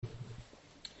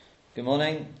Good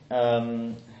morning.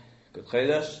 Good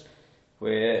Chodesh.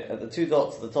 We're at the two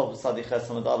dots at the top of Sadi Ches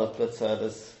Hamad Aleph, but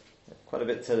there's quite a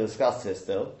bit to discuss here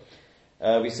still.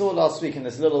 We saw last week in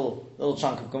this little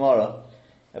chunk of Gemara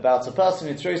about a person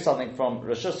who threw something from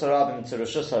Rishus HaRabim to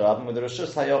Rishus HaRabim with the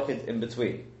Rishus HaYochid in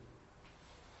between.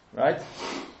 Right?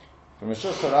 From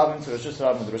Rishus HaRabim to Rishus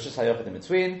HaRabim with the Rishus HaYochid in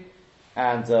between.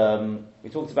 And we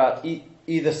talked about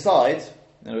either side,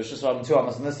 Rishus HaRabim, 2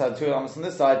 Amos on this side, 2 Amos on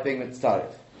this side, being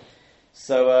mitzarif.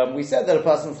 So we said that a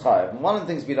person's chayav, and one of the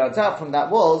things we learned out from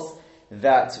that was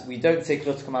that we don't say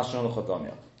klutz kamash on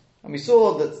chodomya. And we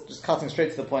saw that, just cutting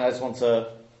straight to the point, I just want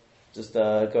to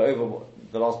go over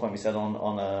the last point we said on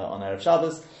Erev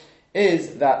Shabbos,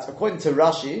 is that according to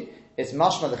Rashi, it's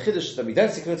mashma the chiddush that we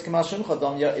don't say klutz kamash on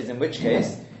chodomya is in which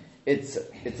case it's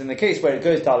in the case where it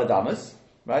goes daladamas,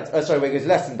 right? Where it goes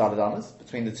less than daladamas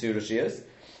between the two rishiyas.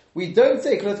 We don't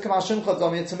say klutz kamash on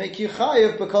chodomya to make you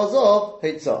chayav because of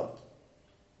heitzah.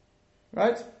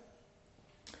 Right?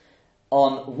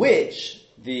 On which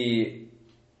the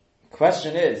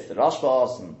question is, the Rashba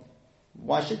asks him,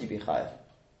 why should you be chayav?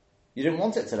 You didn't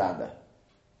want it to land there.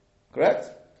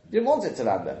 Correct? You didn't want it to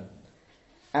land there.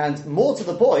 And more to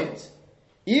the point,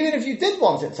 even if you did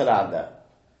want it to land there,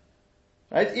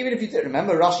 right? Even if you did,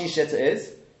 remember Rashi Shita is,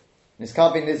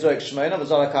 Niskar bin Nizroik Shmona,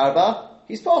 V'zara Karba,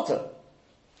 he's Potter.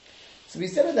 So we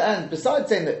said at the end, besides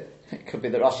saying that, it could be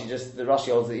that Rashi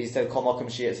holds that he said, Kol Mokum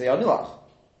Shiyat Seyanuach.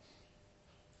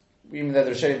 Even though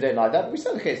the Rishonim don't like that, but we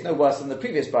said, okay, it's no worse than the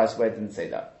previous price where it didn't say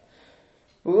that.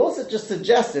 But we also just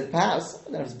suggested, perhaps, I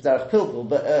don't know if it's Derech Pilpul,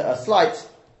 but a slight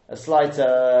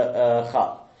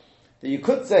chat. That you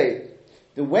could say,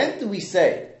 that when do we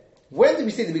say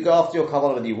that we go after your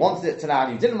kavanah, whether you wanted it to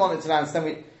land, you didn't want it to land,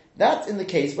 so that's in the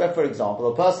case where, for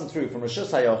example, a person threw from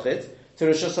Rishus HaYochid to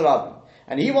Rishus HaRabim,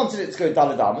 and he wanted it to go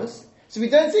Daladamas. So we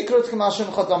don't say Klutz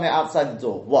Kamashim Chodomya outside the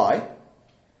door. Why?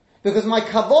 Because my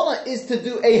kavanah is to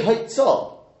do a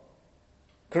Haitzah.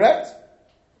 Correct?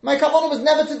 My kavanah was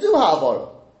never to do Ha'avara.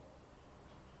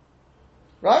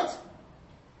 Right?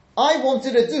 I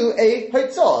wanted to do a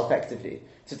Haitzah, effectively.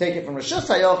 To take it from Rishus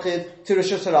HaYochid to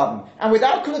Rishus HaRabim. And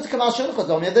without Klutz Kamashim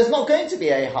Chodomya, there's not going to be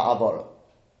a Ha'avara.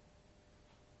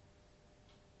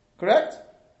 Correct?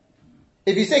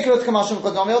 If you say Klutz Kamashim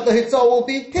Chodomya, the Hitzah will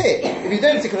be here. If you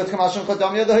don't say Klutz Kamashim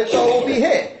Chodomya, the Hitzah will be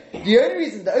here.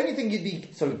 The only thing you'd be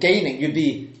sort of gaining, you'd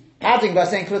be adding by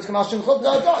saying Klutz Kamashim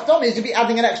Chodomya is you'd be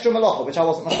adding an extra malacha, which I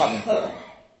wasn't machadin for.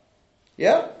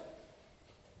 Yeah?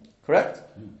 Correct?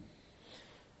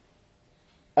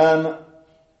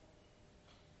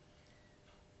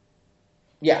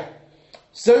 Yeah.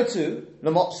 So too,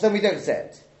 so then we don't say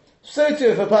it. So too,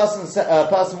 if a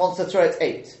person wants to throw it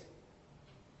 8.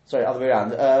 Sorry, other way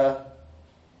around.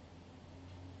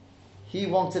 He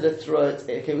wanted to throw it.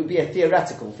 Okay, it would be a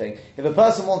theoretical thing. If a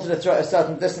person wanted to throw it a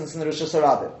certain distance in the Rishus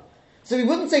HaRabim, so we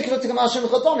wouldn't say Klutz Kamashim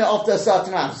Chodomya after a certain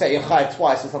amount. Say you're chayav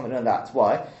twice or something like that.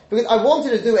 Why? Because I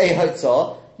wanted to do a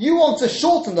Haitzah. You want to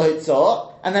shorten the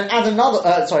Haitzah and then add another.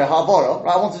 Ha'avara.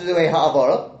 Right? I wanted to do a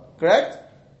Ha'avara. Correct.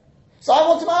 So I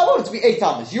wanted my Ha'avara to be 8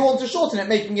 Amos. You want to shorten it,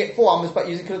 making it 4 Amos, but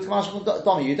using Klutz Kamashim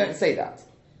Chodomya. You don't say that.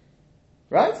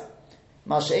 Right?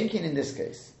 Masha'enkin in this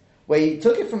case, where he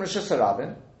took it from Rishus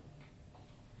HaRabim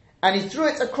and he threw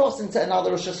it across into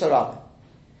another Rishus HaRabim.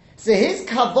 So his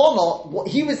kavanah, what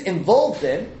he was involved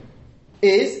in,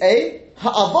 is a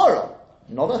ha'avara,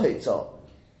 not a hitzah.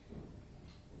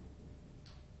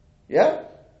 Yeah?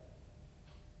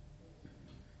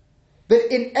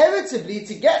 But inevitably,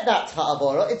 to get that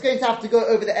ha'avara, it's going to have to go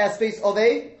over the airspace of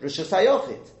a Rishus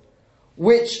HaYochid,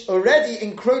 which already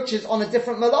encroaches on a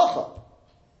different malacha.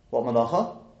 What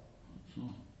malacha?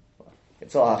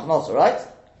 Hitzah ha'achnasa, right?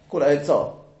 Call it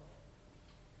hitzah.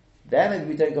 Then maybe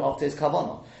we don't go after his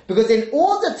kavanah. Because in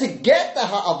order to get the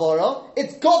ha'avara,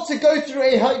 it's got to go through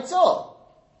a hitzah.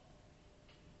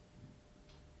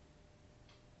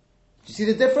 Do you see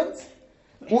the difference?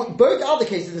 Well, both other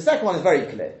cases, the second one is very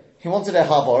clear. He wanted a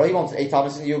ha'avara, he wanted 8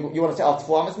 Amos, and you want to say after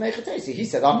 4 Amos, mechatesi. He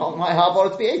said, I want my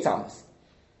ha'avara to be 8 Amos.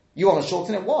 You want to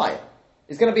shorten it, why?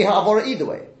 It's going to be ha'avara either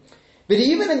way. But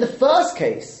even in the first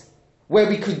case, where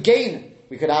we could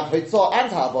have Hitzah and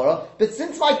Ha'avara, but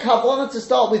since my kavanah to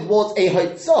start with was a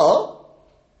Hitzah,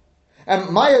 and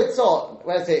my Hitzah,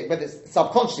 whether it's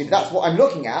subconsciously, but that's what I'm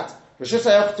looking at, Rishus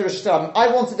HaYochid to Rishus HaRabim, I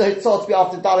wanted the Hitzah to be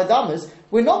after Daladamas,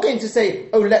 we're not going to say,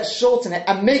 let's shorten it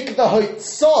and make the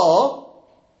Hitzah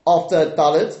after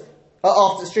Dalad,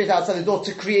 after straight outside the door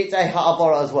to create a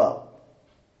Ha'avara as well.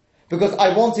 Because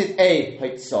I wanted a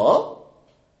Hitzah,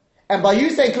 and by you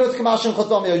saying Klutz Kamashim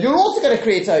Chodomya, you're also going to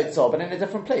create a Hitzah, but in a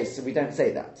different place, so we don't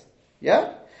say that.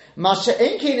 Yeah?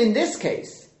 Masha'enkin in this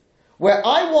case, where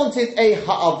I wanted a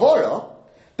ha'avora,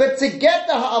 but to get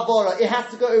the ha'avora, it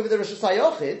has to go over the Rosh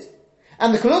Hashanah,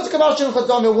 and the Kalot Kamal Shem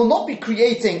Chadamya will not be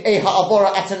creating a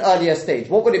ha'avora at an earlier stage.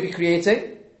 What would it be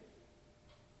creating?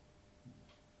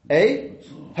 A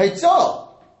Haitzah.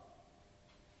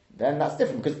 Then that's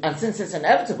different, and since it's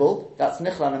inevitable, that's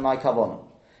Nichlan in my Kavanah.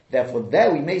 Therefore,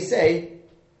 there we may say,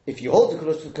 if you hold the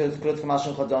Kalot Kamal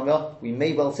Shem Chadamya, we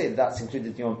may well say that that's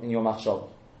included in your Machshav.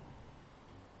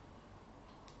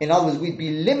 In other words, we'd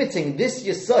be limiting this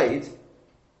Yesod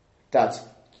that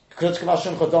Kalot Kamal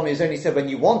Shem Chadamya is only said when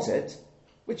you want it,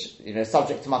 which,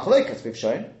 subject to Machlokas we've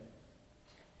shown,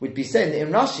 would be saying that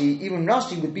even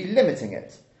Rashi would be limiting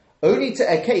it. Only to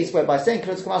a case where by saying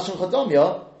Kalot Kamal Shem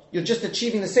Chadamya, you're just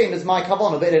achieving the same as my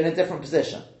Kavanah, but in a different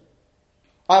position.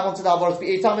 I wanted the Ha'avara to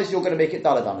be 8 Amos, you're going to make it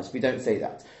Daled Amos. We don't say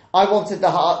that. I wanted the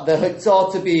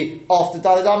Hitzah to be after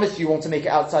Daled Amos, you want to make it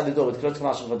outside the door with Kalot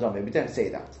Kamal Shem Chadamya. We don't say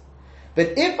that.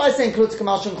 But if by saying Kalot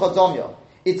Kamal Shem Chadamya,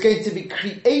 it's going to be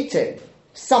creating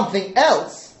something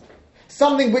else,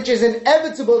 something which is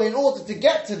inevitable in order to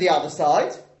get to the other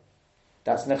side,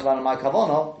 that's Nichlan my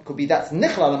Kavanah. It could be that's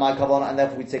Nichlan my Kavanah, and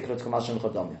therefore we say Kalot Kamal Shem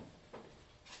Chadamya.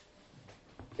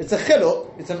 It's a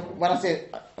chiluk. When I say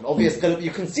an obvious chiluk,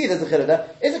 you can see there's a chiluk there.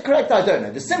 Is it correct? I don't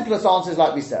know. The simplest answer is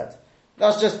like we said.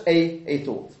 That's just a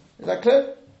thought. Is that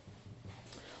clear?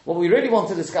 What we really want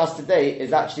to discuss today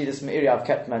is actually this Me'iri I've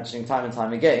kept mentioning time and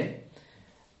time again.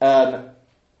 And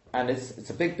it's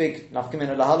a big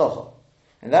nafkamina lahalocha.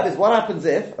 And that is what happens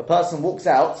if a person walks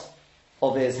out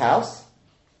of his house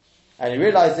and he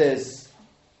realizes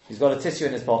he's got a tissue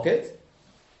in his pocket.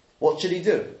 What should he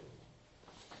do?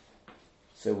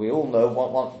 So we all know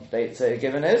what date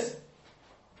given is.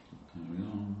 Carry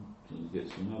on till you get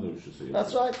to another Rosh Hashanah.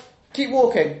 That's right. Keep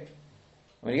walking.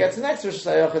 When you get to the next Rosh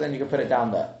Hashanah, then you can put it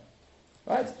down there.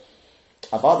 Right?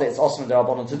 Abada, it's Osman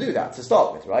Darabanan to do that, to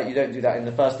start with, right? You don't do that in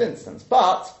the first instance.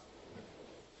 But,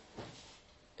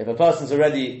 if a person's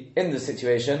already in the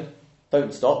situation,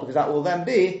 don't stop, because that will then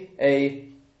be a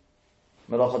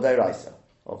Melacha Deiraisa,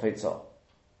 or Feitzah.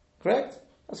 Correct?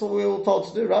 That's what we were all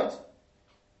told to do, right?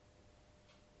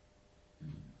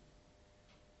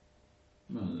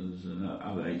 Well, there's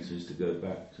other eitzes to go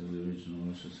back to the original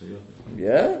Rosh Hashanah.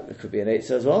 Yeah, it could be an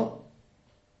eitzah as well.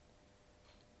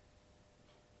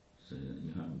 So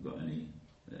you haven't got any,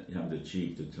 you haven't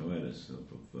achieved the Toelis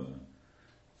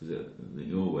because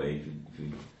your way, if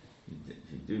you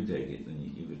do take it,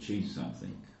 then you've achieved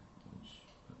something,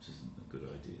 which isn't a good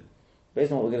idea.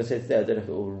 Based on what we're going to say today, I don't know if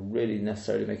it will really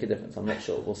necessarily make a difference. I'm not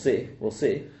sure. We'll see.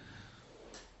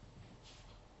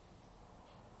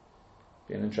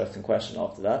 Be an interesting question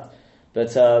after that.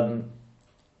 But that's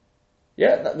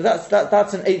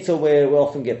an eitzah we're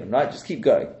often given, right? Just keep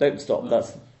going. Don't stop.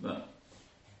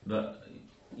 But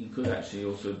you could actually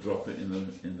also drop it in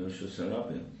the Rosh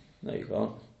Hashanah. No, you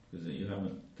can't. Because you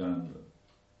haven't done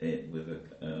it with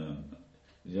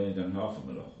you've only done half a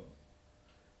melacha.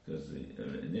 Because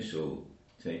the initial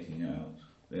taking out,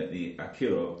 the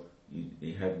Akira,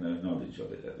 you had no knowledge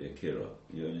of it at the Akira.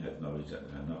 You only had knowledge at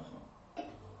the Hanacha.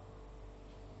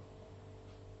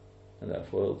 And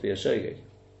therefore it'll be a shogeg.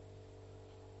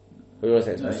 We always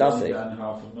say it's you haven't done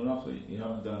half a melacha. You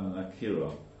haven't done an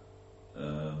Akira.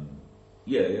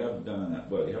 You haven't done that.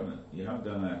 Well, you haven't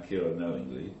done an Akira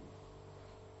knowingly.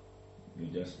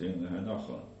 You're just doing the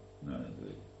Hanacha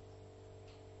knowingly.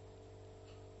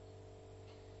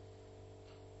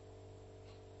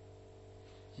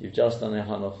 You've just done a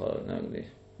Hanacha knowingly.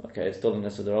 Okay, it's still in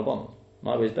this of the Rabbanon.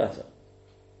 My way is better.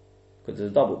 Because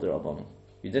it's double the Rabbanon.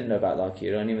 You didn't know about the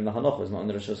Akira, and even the Hanacha is not in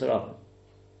the Rosh Hashanah.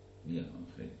 Yeah,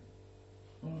 okay.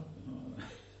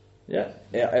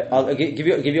 Yeah. I'll give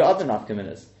you other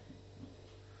nafkaminas.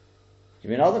 Give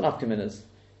me another nafkaminas.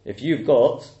 If you've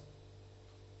got...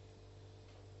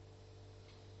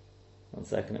 One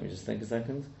second, let me just think a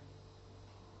second.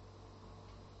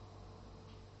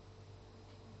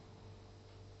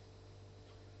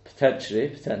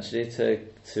 Potentially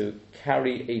to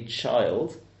carry a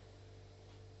child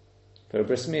for a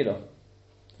bris milah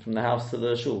from the house to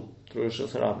the shul through Rosh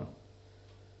Hashanah.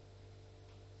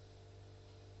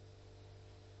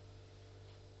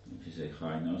 If you say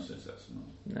Chai Noses, that's not.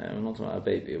 No, we're not talking about a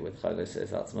baby with Chai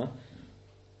Noses Atzma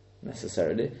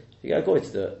necessarily. You get a goy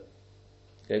to do it.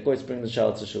 You get a goy to bring the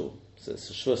child to shul. So it's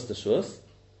a shvus to shvus,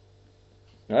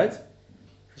 right?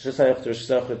 Rosh Hashanah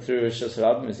through Rosh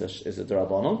Hashanah is a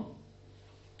drabanon.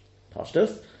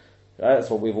 Pashtus. Right? That's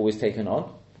what we've always taken on.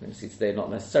 We're going to see today not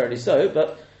necessarily so,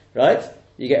 but right?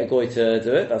 You get a goy to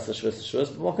do it, that's a shvus,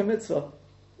 but Mocha Mitzvah.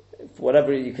 For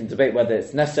whatever, you can debate whether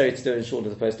it's necessary to do it in shul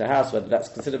as opposed to a house, whether that's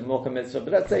considered Mocha Mitzvah,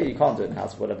 but let's say you can't do it in a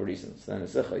house for whatever reasons, then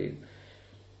it's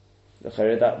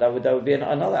That would be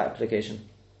another application.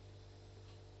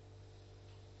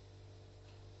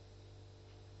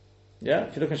 Yeah,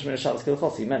 if you look at Shemir Shabbos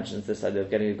Kilchos, he mentions this idea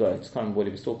of getting a goy. I just can't remember what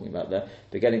he was talking about there.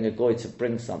 But getting a goy to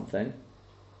bring something,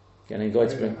 getting a goy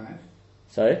to bring.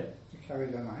 Sorry. To carry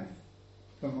the knife.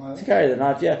 To carry the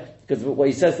knife, yeah. Because what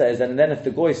he says there is, and then if the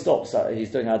goy stops,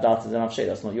 he's doing Adatas and Avshay,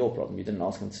 that's not your problem. You didn't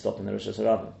ask him to stop in the Rosh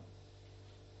Hashanah.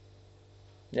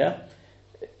 Yeah?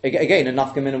 Again, a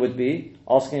nafkamina would be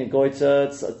asking a goy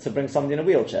to bring somebody in a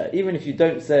wheelchair. Even if you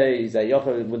don't say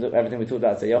Zayochav, with everything we talked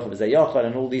about, Zayochav,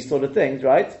 and all these sort of things,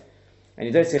 right? And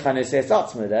you don't say Chanosei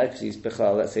Atzma there, because he's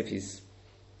Bichal, let's say if he's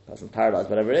person paralyzed,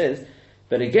 whatever it is.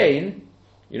 But again,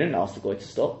 you didn't ask the goy to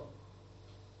stop.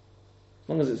 As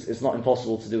long as it's not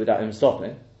impossible to do without him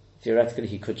stopping, theoretically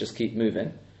he could just keep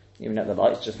moving, even at the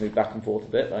lights, just move back and forth a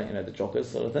bit, like, the joggers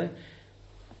sort of thing.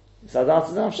 So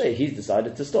that's he's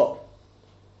decided to stop.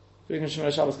 In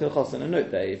a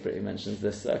note there, he mentions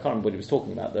this. I can't remember what he was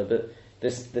talking about though, but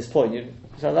this point,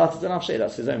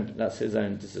 that's his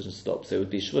own decision to stop. So it would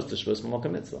be shvus to shvus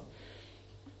ma'makom mitzvah.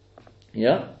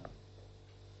 Yeah,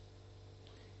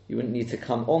 you wouldn't need to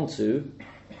come onto.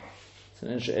 It's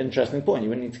an interesting point. You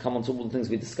wouldn't need to come onto all the things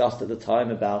we discussed at the time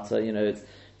about it's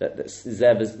that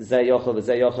zeh yochel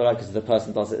because the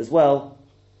person does it as well,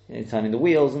 turning the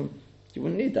wheels, and you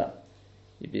wouldn't need that.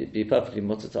 You'd be perfectly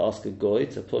mutter to ask a goy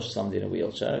to push somebody in a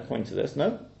wheelchair. According to this,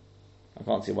 no, I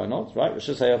can't see why not. Right,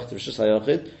 Rishus Hayochid to Rishus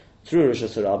Hayochid through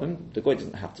Rishus Harabim. The goy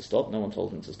doesn't have to stop. No one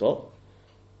told him to stop.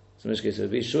 So in which case it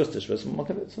would be shvus to shvus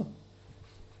ma'makom mitzvah.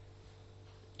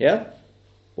 Yeah,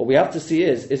 what we have to see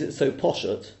is it so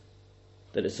poshut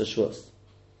that it's a shvus?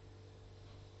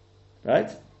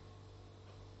 Right?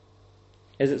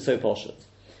 Is it so poshut?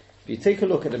 If you take a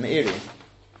look at the Meiri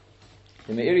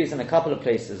is in a couple of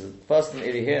places. First the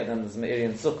Meiri here, then there's the Meiri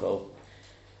in Sukkot.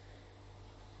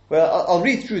 Well, I'll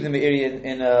read through the Meiri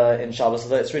in Shabbos,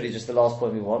 although it's really just the last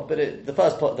point we want. But the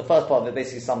first part of it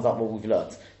basically sums up what we've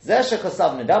learned.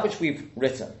 That which we've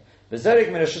written. Where the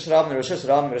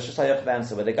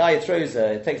guy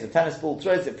takes a tennis ball,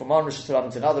 throws it from one Rosh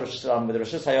Hashanah to another Rosh Hashanah with a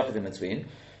Rosh Hashanah in between.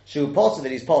 Shu Potter,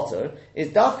 that he's Potter, is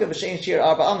Dafka B'Shein Shir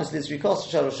Arba Amis Liz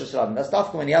Rikos Rosh Hashanah. That's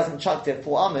Dafka when he hasn't chucked it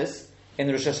 4 Amis in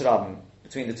the Rosh Hashanah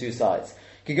between the two sides.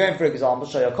 He was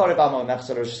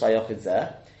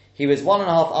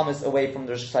 1.5 Amis away from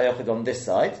the Rosh Hashanah on this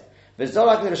side. And he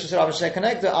throws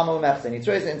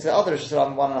it into the other Rosh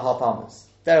Hashanah 1.5 Amis.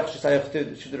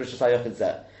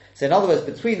 So in other words,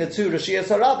 between the two Roshiyas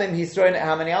Harabim, he's throwing it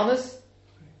how many Amis?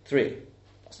 3.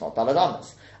 That's not Dalad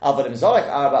Amis. But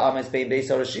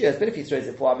if he throws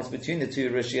it 4 Amis between the two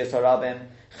Roshiyas Harabim,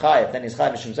 Chayev, then he's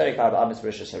Chayev Mishum Zarek Arba Amis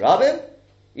Roshiyas Harabim.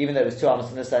 Even though it was 2 Amis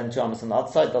on this side and 2 Amis on the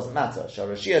other side, doesn't matter. Shal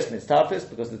Roshiyas mitztarfis,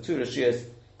 because the two Roshiyas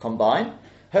combine.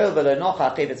 However,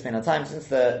 it's been a time since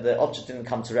the object didn't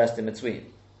come to rest in between.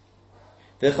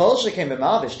 The Chol came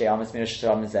b'ma'avish the Amis Mirosh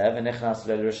Hashanah Zev and Nechnas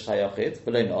Rosh Hashanah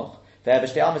below Noch.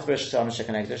 If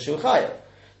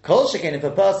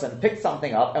a person picked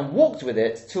something up and walked with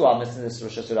it 2 Amis in this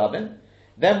Rosh Hashanah,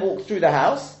 then walked through the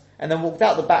house and then walked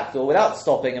out the back door without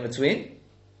stopping in between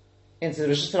into the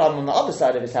Rosh Hashanah on the other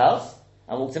side of his house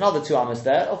and walked another 2 Amis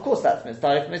there, of course that's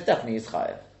mitzvah, it's definitely is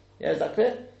chayev. Yeah, is that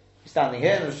clear? He's standing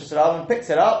here in the Rosh Hashanah,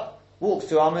 picks it up, walks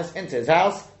 2 Amis into his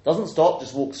house, doesn't stop,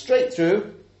 just walks straight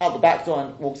through out the back door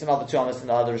and walks another 2 Amis in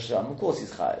the other Rosh Hashanah. Of course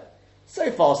he's chayev.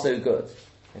 So far so good.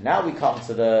 And now we come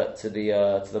to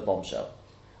the bombshell.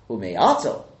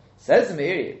 Umeyato says the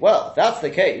Meiri. Well, if that's the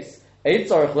case,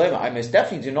 I most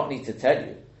definitely do not need to tell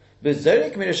you.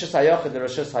 B'zorik mi Rosh Hashanah the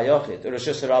Rosh Hashanah the Rosh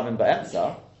Hashanah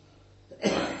ba'emsa.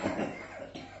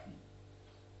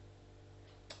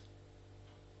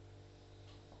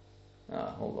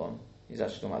 Hold on. He's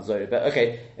actually talking about Zorik. But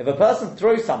okay, if a person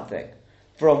throws something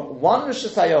from one Rosh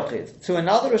Hashanah to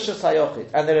another Rosh Hashanah,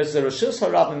 and there is a Rosh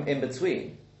Hashanah in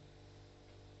between.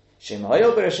 That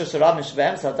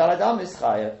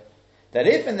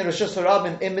if in the Rosh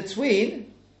Hashanah in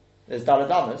between there's Daled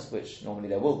Amis, which normally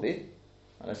there will be,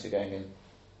 unless you're going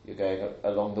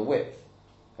along the width,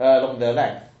 along the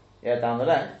length, down the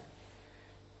length,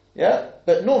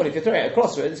 But normally, if you're throwing it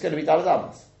across the road, it's going to be Daled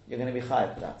Amis. You're going to be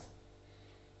chayav for that.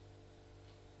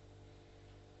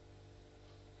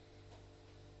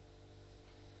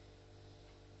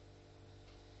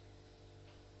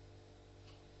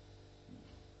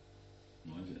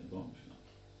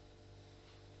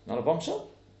 Not a bombshell?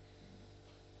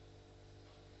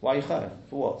 Why are you chayav?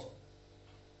 For what?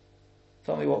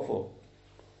 Tell me what for.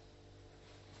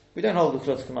 We don't hold the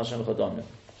Klutz Kamash and Chodamya.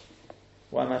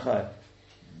 Why am I chayav?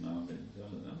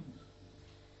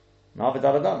 Navid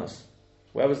Daladamas.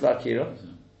 Where was that Akira?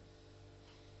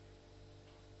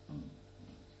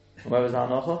 Where was that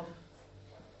hanocha?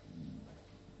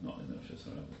 Not in the Rosh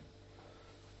Hashanah.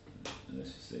 Unless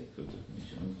you say Kudu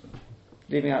Mishanucha.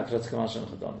 Leaving out Kratz Kamash and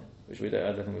Chadami, which we don't,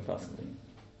 I don't think we passed.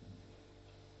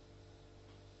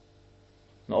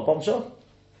 Not a bombshell.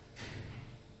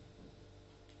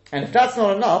 And if that's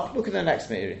not enough, look at the next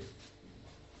Meiri.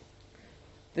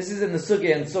 This is in the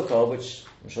Sugya and Sukkah, which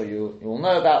I'm sure you will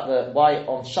know about why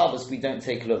on Shabbos we don't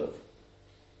take lulav,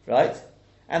 right?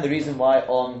 And the reason why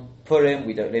on Purim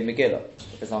we don't lay Megillah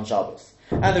if it's on Shabbos.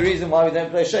 And the reason why we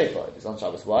don't play Shofar if it's on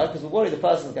Shabbos. Why? Because we're worried the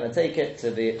person's going to take it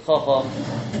to the Chacham.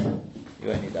 You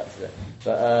won't need that today.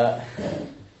 But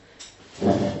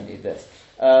you need this.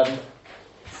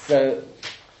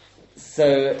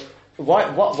 So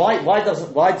why does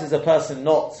a person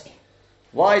not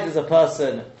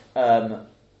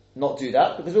do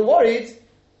that? Because we're worried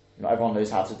not everyone knows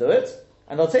how to do it,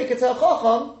 and they'll take it to a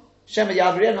Chacham. Shema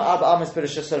Yavrienu Arba Amis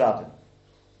B'Rosh Hashanah.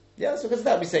 Yes, because of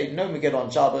that we say no Megillah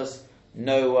on Shabbos,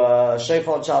 no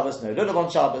Shofar on Shabbos, no Lulav on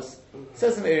Shabbos.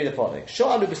 Says the Meiri the following: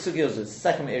 Sho'alu b'Sugya Zu,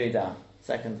 second Meiri down,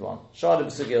 second one. Sho'alu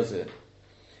b'Sugya Zu.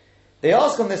 They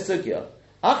ask on this Sugya,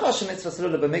 Achar Shemitzvah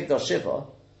Lulav b'Migdal Shiva.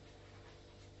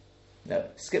 No,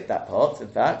 skip that part. In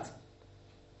fact,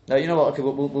 no. You know what? Okay,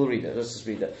 we'll read it. Let's just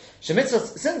read it.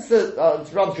 Shemitzvah. Since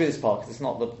let's run through this part because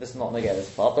this is not negative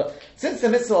this part. But since the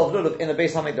mitzvah of lulav in the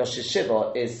Beis Hamikdash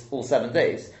Shiva is all 7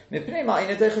 days, why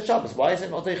is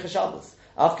it not Deicha Shabbos?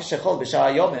 After Shechol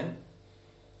b'Shara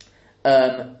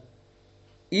Yomim,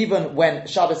 even when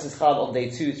Shabbos is Chal on day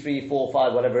 2, 3, 4,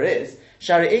 5, whatever it is,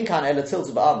 Shari Inkan Ela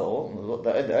Tiltu Ba'amor,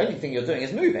 the only thing you're doing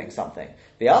is moving something.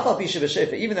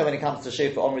 Even though when it comes to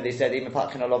Shofar Omri, they said, even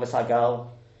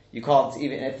you can't,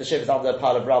 even if the Shofar is under a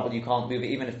pile of rubble, you can't move it,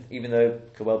 even though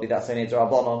it could well be that's only a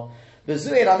Drabonon. But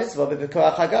Zu Eila Mitzvah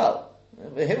B'Koach HaGal.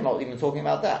 Here we're not even talking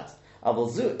about that. Avol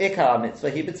Zu Ikar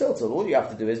Mitzvah Hi B'Tiltu. All you have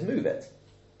to do is move it.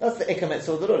 That's the Ikar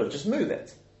Mitzvah of the Lulav, just move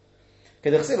it.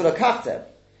 So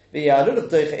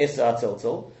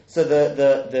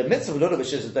the mitzvah of lulav,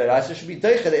 which is a deraisa, should be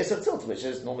deicha the isra tiltul, which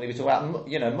is normally we talk about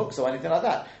muksa or anything like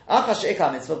that. Achash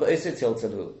ikar mitzvah but isra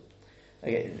tiltul.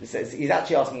 Okay, so he's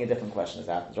actually asking a different question as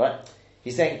happens, right?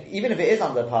 He's saying even if it is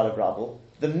under a pile of rubble,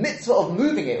 the mitzvah of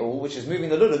moving it all, which is moving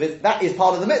the lulav, that is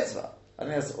part of the mitzvah. I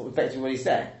think that's effectively what he's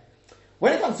saying.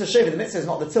 When it comes to shofar, the mitzvah is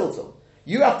not the tiltul.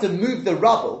 You have to move the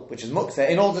rubble, which is muksa,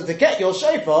 in order to get your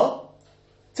shofar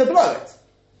to blow it.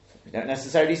 We don't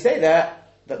necessarily say there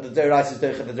that the deraisa is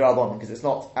doicha the derabbanon because it's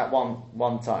not at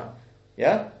one time,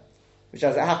 yeah. Which,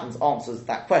 as it happens, answers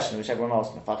that question which everyone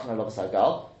asks. Nefachna lo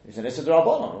b'sagal. It's an issa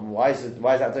derabbanon. Why is that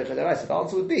doicha deraisa? The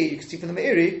answer would be you can see from the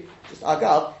Meiri, just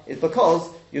agav, is because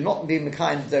you're not being the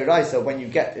kind of deraisa when you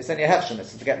get it's only a hefshem,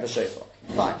 it's to get the shofar.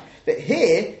 Fine, but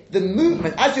here the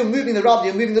movement as you're moving the rubble,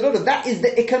 you're moving the lulav. That is the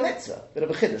ikar mitzvah. Bit of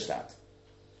a chiddush that.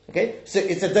 Okay, so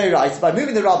it's a deraisa. By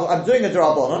moving the rubble, I'm doing a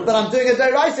derabbanon, but I'm doing a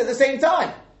deraisa at the same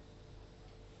time.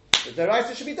 The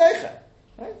deraisa should be deicha,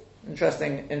 right?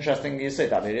 Interesting. You say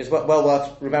that. It is well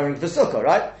worth remembering for sukkah,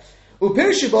 right?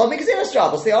 Upirishuba migzeres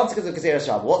shabbos. The answer is of gzeres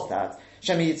shabbos. What's that?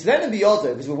 Shemi yitzvenu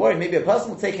biyodo, because we're worried maybe a person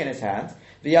will take it in his hand.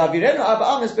 V'yavirenu arba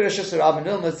amis b'reshus rabban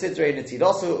ilma sidrei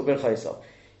netidosu uberchayso.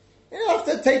 You have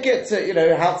to take it to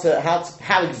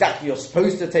how exactly you're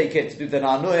supposed to take it to do the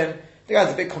nanuim. The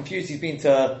guy's a bit confused. He's been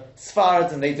to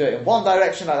Sfarad and they do it in one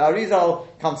direction, like Arizal,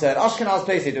 come to an Ashkenaz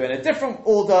place, they do it in a different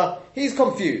order. He's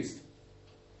confused.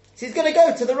 So he's going to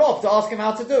go to the Rav to ask him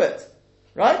how to do it.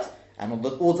 Right? And on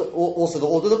the order, also the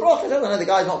order of the brachas. I don't know, the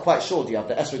guy's not quite sure. Do you have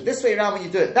the esrog this way around when you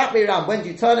do it, that way around, when do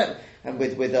you turn it? And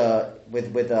with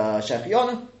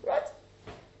Shechionu, right?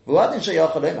 He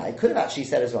could have actually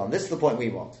said as well, and this is the point we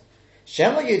want.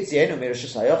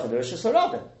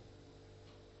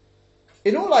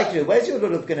 In all likelihood, where's your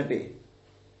lulav going to be?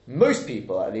 Most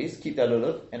people, at least, keep their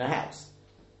lulav in a house.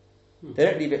 They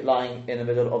don't leave it lying in the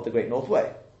middle of the Great North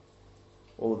Way,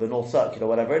 or the North Circular,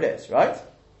 whatever it is, right?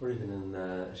 Or even in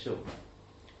a shul.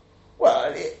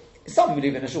 Well, some people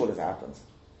leave it in a shul as it happens.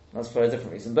 That's for a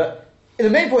different reason. But the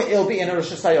main point, it'll be in a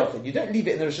Rosh Hashanah. You don't leave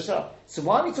it in the Rosh Hashanah. So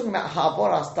why are we talking about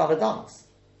ha'avoras daladamas?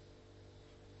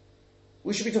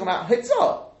 We should be talking about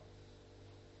hitzah.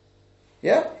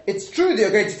 Yeah, it's true that you're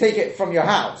going to take it from your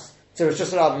house to Rosh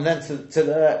Hashanah and then to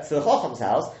the Chacham's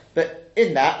house, but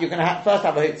in that you're going to first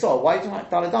have a hitzah. Why are you talking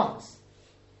about daladamas?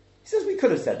 He says we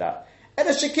could have said that.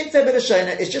 It's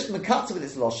just mekatza with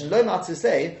this lashon. Lo ma to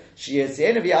say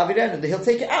that he'll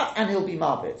take it out and he'll be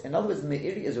marbit. In other words, the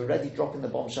Meiri is already dropping the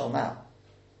bombshell now.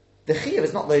 The chiyuv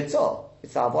is not the hitzah;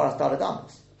 it's the avoras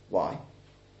daladamas. Why?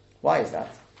 Why is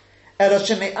that?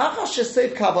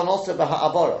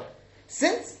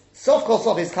 Since Sof Kol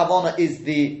Sof his kavana is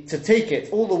to take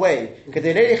it all the way, to go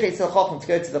to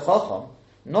the Chacham.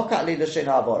 Nokat li l'shen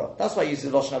ha'avora. That's why I use the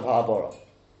lotion of ha'avora.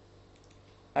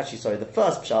 Actually, sorry, the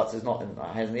first pshat is not in there.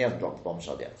 He hasn't dropped the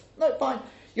bombshell yet. No, fine.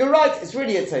 You're right, it's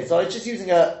really a tzai. So it's just using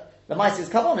the Maisis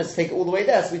Kavanis to take it all the way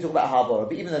there, so we talk about ha'avora.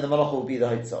 But even then, the malacha will be the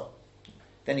hotzah.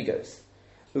 Then he goes,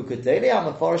 Ukadele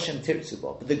ha'mafarshim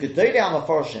tirtzuba. But the Gedele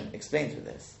ha'mafarshim explains with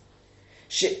this.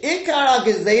 She'ikar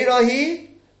ha'gezeira hi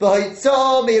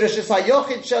b'hotzah me'rishis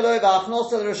ha'yochid shelo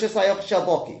v'achnosa l'rishis ha'yochid shel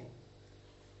boki.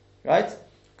 Right?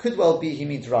 Could well be he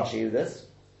means Rashi with this.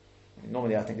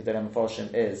 Normally I think Gedele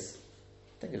ha'mafarshim is, I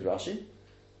think it's Rashi.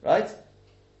 Right?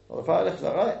 Well, the Freilich, is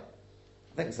that right?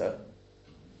 I think so.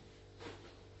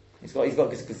 He's got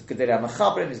Gedele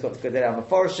ha'machabrim, he's got Gedele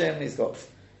ha'mafarshim, he's got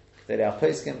Gedele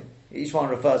ha'poskim. Each one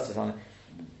refers to something.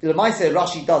 The Lamaiseh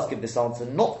Rashi does give this answer,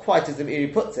 not quite as the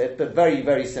Meiri puts it, but very,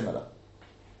 very similar.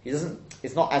 He doesn't.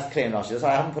 It's not as clear in Rashi. That's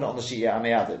why I haven't put it on the sheet yet. I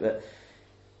may add it, but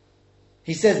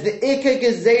he says the Ika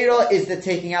Gezerah is the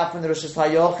taking out from the Rosh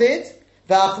Hashanah.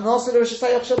 The Rosh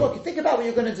Hashanah. Think about what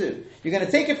you're going to do. You're going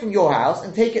to take it from your house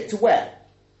and take it to where?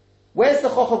 Where's the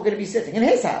Chacham going to be sitting? In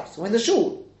his house, or in the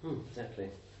shul. Exactly.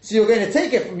 So you're going to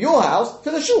take it from your house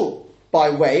to the shul by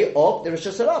way of the Rosh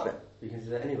Hashanah. You can do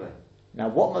that anyway. Now,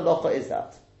 what malacha is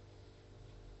that?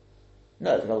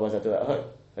 No, because otherwise I'd do it at home.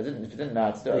 If I didn't know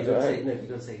how to do it, I'd do it at home. No, you've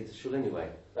got to take it to shul anyway.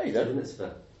 No, you don't.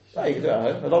 Mitzvah. No, you can do it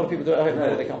at home. A lot of people do it at home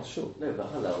before they come to shul. No,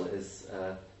 but halal is,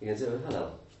 you can do it with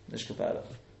halal. Nishkapela.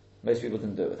 Most people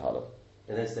didn't do it with halal.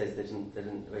 In those days, they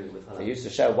didn't raise it with halal. They used to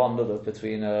share one lulav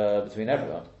between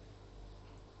everyone.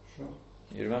 Sure.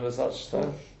 You remember such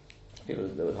stuff? People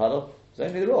didn't do it with halal. It was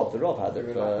only the Rav. The Rav had it.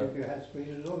 If you had 3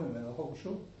 years on him in the whole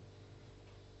shul.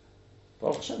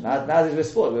 Now that we're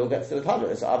sport, we'll get to the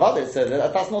halal. So Avad said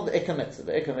that's not the Ikka mitzvah.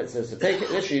 The Ikka mitzvah is to take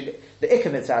it. Literally, the Ikka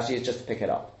mitzvah actually is just to pick it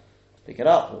up. Pick it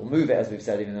up, or move it, as we've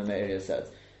said, even in the area said.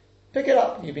 Pick it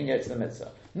up, you've been yet to the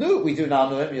mitzvah. No, we do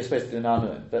nanuim, you're supposed to do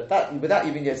nanuim. But without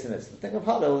you've been yet to the mitzvah. The thing of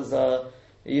halal is,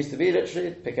 it used to be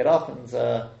literally, pick it up,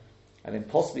 and then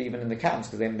possibly even in the camps,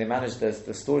 because they managed, there's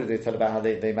the story they tell about how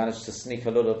they managed to sneak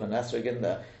a lulav and esrog in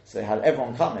there. So they had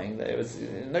everyone coming, there was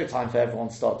no time for everyone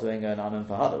to start doing an nanuim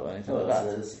for halal or anything like that.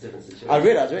 That's a different situation. I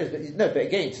realise there is, but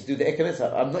again, to do the Ikka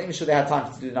mitzvah, I'm not even sure they had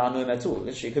time to do nanuim at all.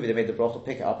 Literally, it could be they made the bracha,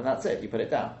 pick it up, and that's it, you put it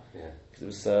down. Yeah. Because it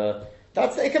was,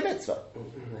 that's the Ikka mitzvah. I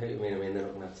mean, they're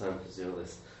not going to have time to do all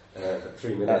this.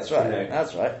 3 minutes. That's right.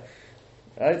 That's right.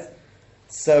 Right.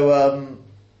 So,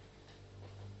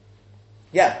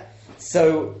 yeah.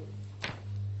 So, I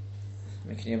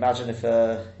mean, can you imagine if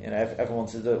if everyone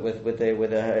wanted to do it with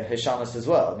a Hishamas as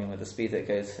well? I mean, with the speed that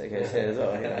goes here as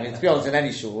well. I mean, to be honest, in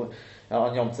any shul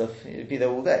on Yom Tov, you'd be there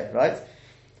all day, right?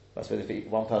 I suppose if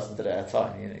one person did it at a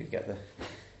time, you get the.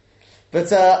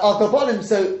 But Al Kaponim,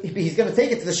 so he's going to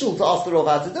take it to the shul to ask the Rav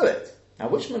how to do it. Now,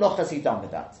 which malach has he done with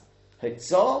that?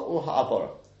 Hitzah or ha'abara?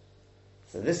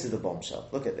 So this is the bombshell.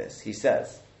 Look at this. He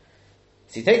says,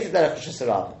 so he takes it there Rosh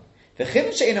Hashanah.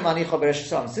 Since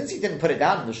he didn't put it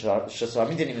down in the Rosh Hashanah,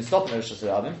 he didn't even stop in the Rosh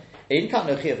Hashanah.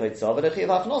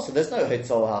 So there's no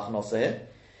hitzah or ha'achnosa here.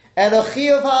 And the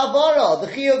chiyuv ha'abara,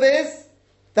 the chiyuv is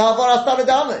the ha'avara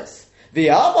staradamis. You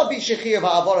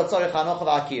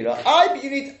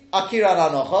need akira and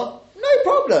anocha. No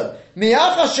problem. He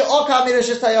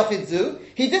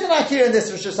did an akira in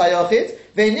this Rosh Hashanah.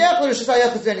 Then he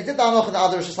did the anocha in the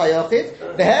other Rosh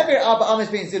Hashanah. The heavier arba amis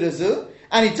being zirazu,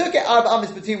 and he took it arba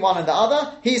amis between one and the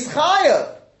other. He's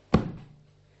chayav.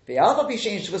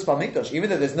 Even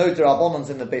though there's no derabonans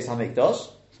in the Beis Hamikdash.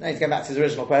 Now he's going back to his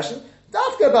original question.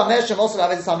 Dafka b'meshem also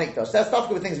avedis hamikdash. That's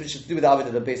dafka with things which have to do with the avedis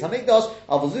of the Beis Hamikdash.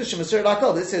 Avuzusha Masur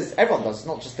Lakol. This is everyone does. It's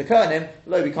not just the Kohanim.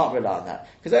 Lo, we can't rely on that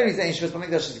because only saying Shavuos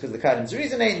Hamikdash is because the Kohanim's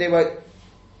reasoning. They were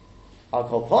Al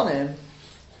Kol Ponim.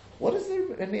 What is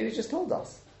the Meiri just told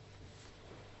us?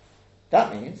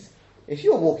 That means if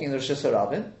you're walking in the Rosh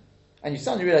Hashanah and you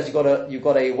suddenly realise you've got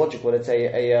a what do you call it,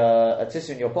 a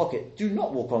tissue in your pocket, do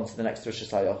not walk on to the next Rosh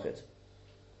Hashanah.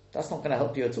 That's not going to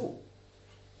help you at all.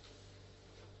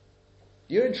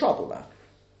 You're in trouble now.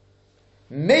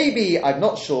 Maybe, I'm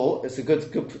not sure, it's a good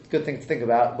thing to think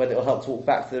about whether it'll help to walk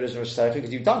back to the original Rosh Hashanah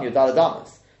because you've done your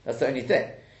Daladamas. That's the only thing.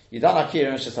 You've done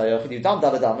Akira and Rosh Hashanah, you've done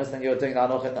Daladamas, then you're doing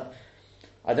Anoch.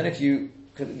 I don't know if you,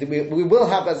 we will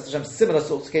have as similar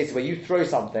sorts of cases where you throw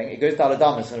something, it goes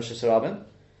Daladamas in Rosh Hashanah,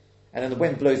 and then the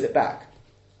wind blows it back.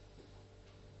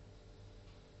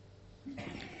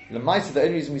 The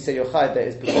only reason we say you're chayav there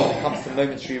is because it comes to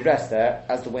momentary rest there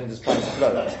as the wind is trying to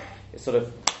blow it. It's sort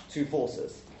of two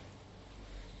forces.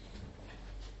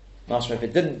 Mashma, if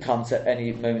it didn't come to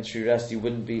any momentary rest, you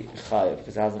wouldn't be chayav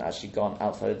because it hasn't actually gone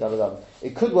outside of Daladam.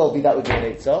 It could well be that would be an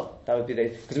eitzah. That would be the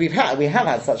because we have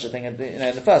had such a thing in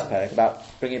the first parak about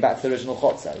bringing it back to the original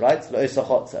chotzer, right? Lo'isa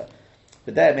chotzer.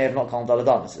 But there it may have not gone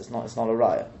daladamas. It's not a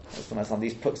raya. It's the most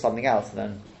he's put something else and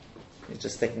then he's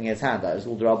just sticking his hand out. It's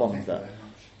all the rabbanim there.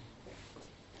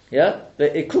 Yeah?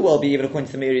 But it could well be, even according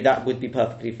to the Meiri, that would be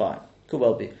perfectly fine. Could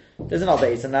well be. There's another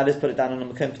eight, and that is put it down on a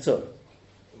Makom Patur.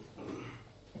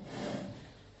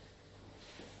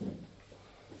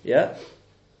 Yeah?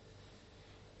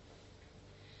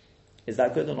 Is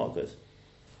that good or not good?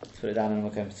 Let's put it down on a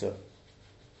Makom Patur.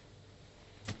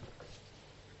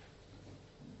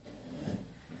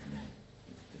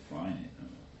 Define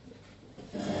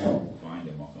it. Find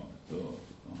a mock on the door.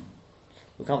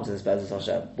 We'll come to this, Be'ez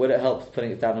Hashem. Would it help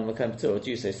putting it down on Makom Patur, or do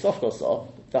you say, Sof Kosof,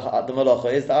 the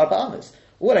Malacha is the Arba Amis?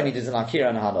 All I need is an Akira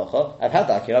and a Hanocha. I've had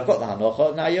the Akira, I've got the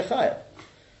Hanocha, now you're Chayav.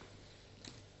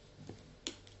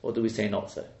 Or do we say not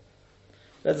so?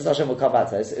 Be'ez Hashem will come back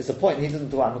to this. It's a point, he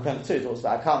doesn't talk about Makom Patur, he talks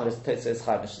about Akama, it's Tetzes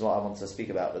Chayav, which is what I want to speak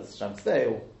about Be'ez Hashem today,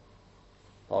 or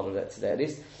part of it today at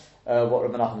least. What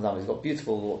Rabbi Nachman Zalman, he's got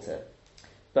beautiful thoughts here.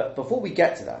 But before we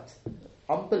get to that,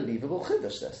 unbelievable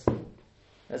chiddush this.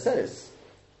 It says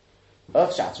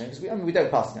earth-shattering, because we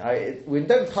don't pass it. Right? We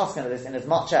don't pass it this in as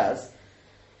much as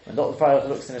when Dr. Farag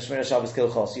looks in a Shmira Shabbos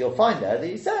Kilchos, you'll find there that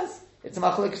he says it's a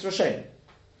machlokes Rosheim.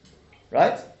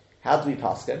 Right? How do we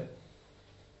pass him?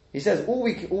 He says all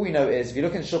we know is if you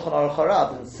look in Shulchan Aruch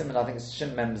Harab and Simon, I think it's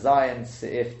Shim Mem Zayin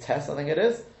Seif Tes, I think it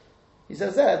is. He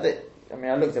says there that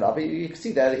I looked it up. You can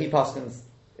see there that he paskins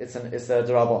it's a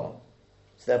derabbanan.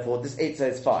 So therefore, this eight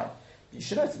says fine. You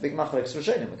should know it's a big machlokes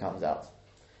Rosheim that comes out,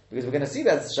 because we're going to see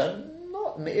that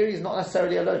Meiri is not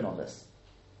necessarily alone on this,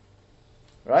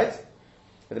 right?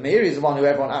 But the Meiri is the one who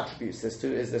everyone attributes this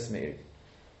to. Is this Meiri?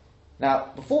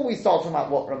 Now, before we start talking about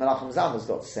what Rabbi Nachman Zalman's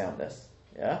got to say on this,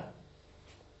 yeah,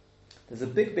 there's a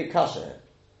big kasha here.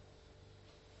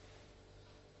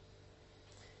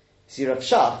 See, Rav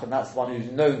Shach, and that's the one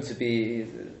who's known to be.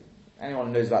 Anyone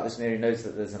who knows about this Meiri knows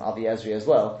that there's an Avi Ezri as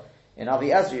well. In Avi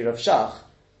Ezri, Rav Shach,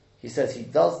 he says he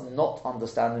does not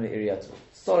understand the Meiri at all.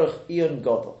 Tzorich Ian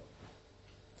Godel.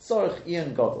 Tzorich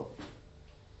Ian Godel.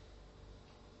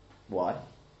 Why?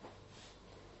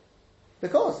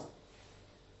 Because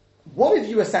what have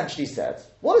you essentially said?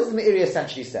 What is the Meiri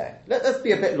essentially saying? Let's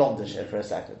be a bit londish here for a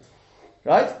second.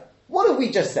 Right? What have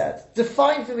we just said?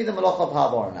 Define for me the Malacha of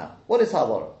Havara now. What is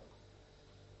Havara?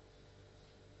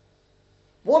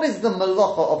 What is the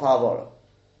Malacha of Havara?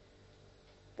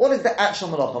 What is the actual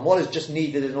Malacha? And what is just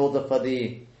needed in order for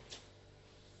the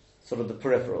sort of the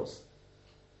peripherals?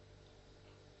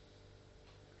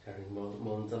 Carrying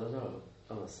more than Dalad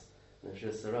Amos.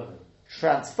 Nefesh Rabban.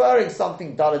 Transferring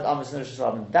something Dalad Amos and Nefesh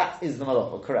Rabban. That is the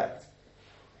Malacha, correct.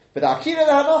 But Akira and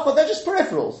Hanocha, they're just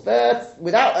peripherals. They're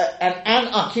without an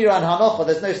Akira and Hanocha,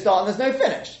 there's no start and there's no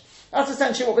finish. That's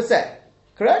essentially what we're saying.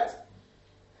 Correct?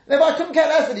 Now, if I couldn't care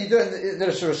less whether you do it in the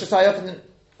Rosh Hashanah,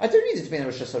 I don't need it to be in the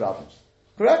Rosh Hashanah.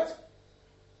 Correct?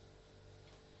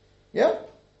 Yeah?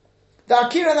 The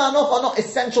Akira and the Hanoch are not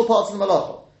essential parts of the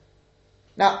Malacha.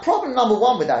 Now, problem number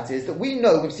one with that is that we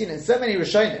know, we've seen it in so many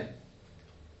Rishonim,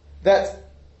 that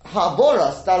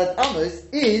Ha'avoras, Dalet Amos,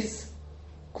 is,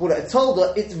 call it a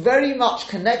Tolda, it's very much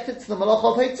connected to the Malacha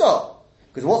of Heitzah.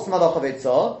 Because what's the Malacha of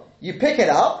Heitzah? You pick it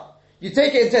up, you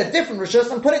take it into a different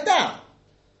Rishus and put it down.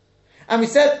 And we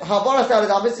said Ha'avoras Dalet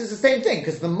Amos is the same thing,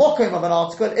 because the mokum of an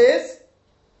article is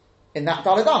in that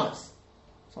Dalet Amos.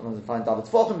 Sometimes we find Dalet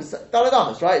Tvachim, Dalet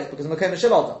Amos, right? It's because of mokum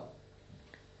Shalata.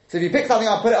 So if you pick something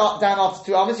up, put it down after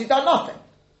 2 Amos, you've done nothing,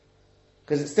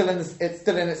 because it's still in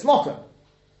its mokum.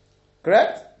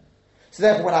 Correct? So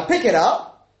therefore, when I pick it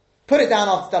up, put it down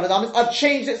after Dalet Amos, I've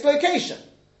changed its location.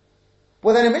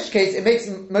 Well, then in which case it makes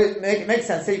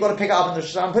sense. So you've got to pick it up in the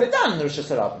Rosh Hashanah and put it down in the Rosh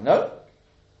Hashanah. No.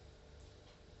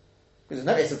 Because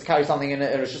there's no issue to carry something in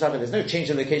a Rosh Hashanah. There's no change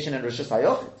of location in Rosh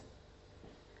Hashanah.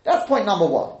 That's point number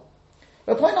one.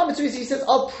 But point number two is he says,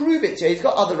 I'll prove it to you. He's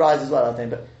got other rides as well, I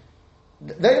think. But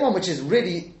the only one which is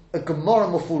really a Gemara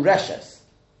Mufureshes,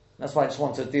 that's why I just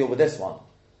want to deal with this one,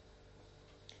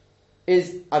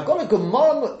 is I've got a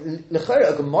Gemara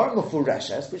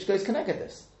Mufureshes which goes connected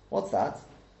this. What's that?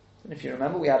 And if you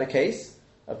remember, we had a case.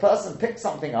 A person picks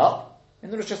something up in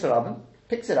the Rosh Hashanah,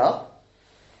 picks it up,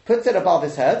 puts it above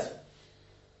his head,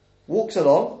 walks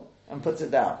along, and puts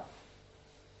it down.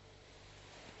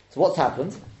 So what's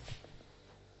happened?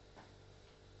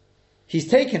 He's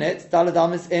taken it, Daled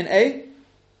Amos, in a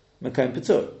Makom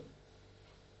Patur.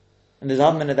 And there's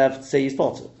a minute there to say he's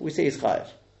Potter. We say he's Chayav.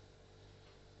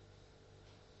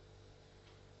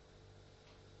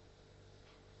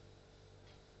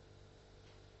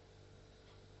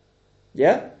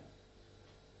 Yeah?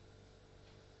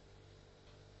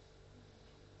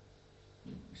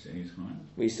 We say he's Chayav.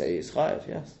 We say he's Chayav,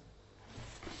 yes.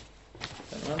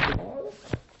 Don't remember.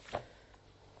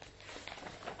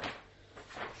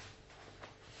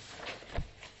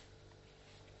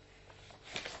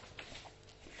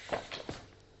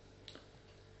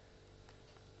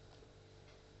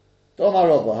 Omar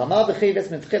Rabba, Hama b'chives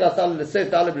min tchilas al l'sef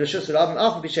dalib l'shus rabim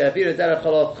af b'she'avir derech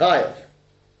halav chayev.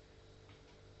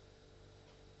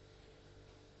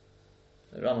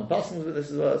 The Rambam passes with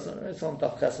this as well. It's on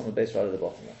Daf Ches on the base right at the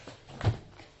bottom there.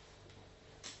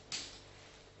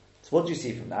 So what do you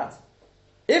see from that?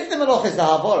 If the Melach is the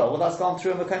Havara, well that's gone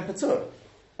through a Mekom Patur.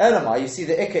 Elamai, you see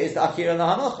the Ikka is the Akira and the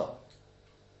Hanacha.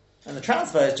 And the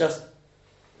transfer is just,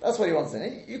 that's what he wants to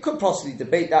say. You could possibly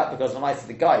debate that because when I see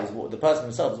the guy, the person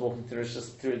himself is walking through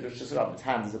the Rosh Hashanah, his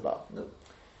hands is above. No.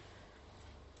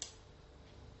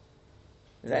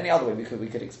 Is there any other way we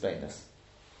could explain this?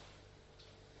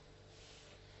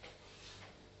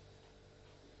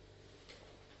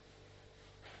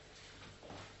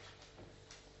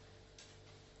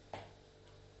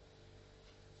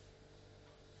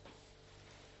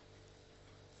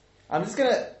 I'm just going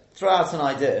to throw out an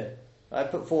idea. I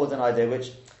put forward an idea which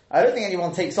I don't think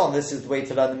anyone takes on. This is the way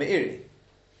to learn the Meiri.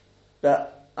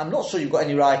 But I'm not sure you've got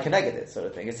any Raya connected it sort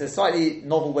of thing. It's a slightly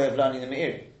novel way of learning the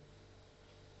Meiri.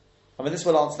 I mean, this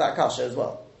will answer that kasha as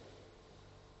well.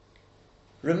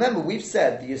 Remember, we've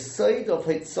said the Yesod of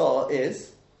Hitzah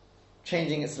is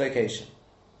changing its location.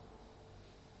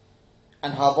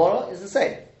 And Havara is the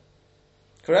same.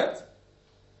 Correct?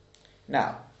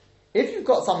 Now, if you've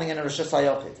got something in a Rosh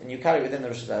Hashanah and you carry it within the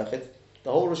Rosh Hashanah,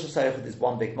 the whole Rosh Hashanah is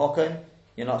one big mokum,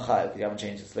 you're not chayav, you haven't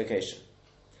changed its location.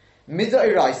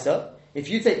 Midah Iraisa, if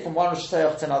you take from one Rosh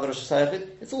Hashanah to another Rosh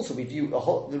Hashanah, it's also, we view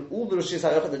all the Rosh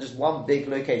Hashanah, they're just one big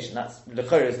location. That's,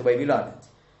 l'chorah is the way we learn it.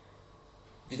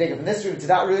 If you take it from this room to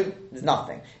that room, there's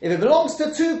nothing. If it belongs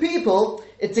to two people,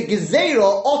 it's a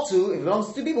gezerah, otu. If it belongs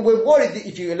to two people, we're worried that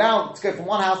if you allow it to go from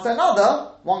one house to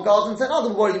another, one garden to another,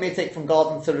 we're worried you may take from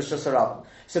garden to Rosh Hashanah.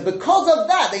 So because of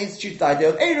that, they institute the idea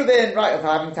of Eruvin, right, of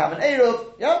having to have an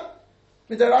Eruv, yeah?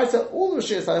 Midaraisa, all the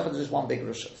Rosh Hashanah is just one big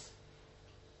Rosh.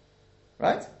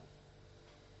 Right?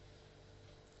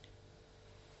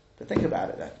 But think about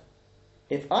it then.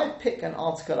 If I pick an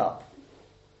article up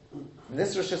from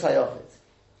this Rosh Hashanah,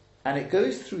 and it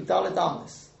goes through Daled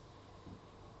Amos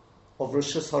of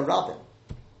Rosh Hashanah,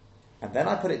 and then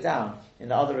I put it down in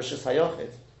the other Rosh Hashanah,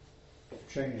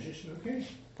 Changes its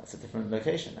location. that's a different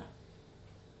location now.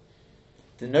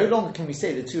 Then no longer can we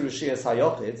say the two Rosh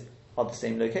Hashanah are the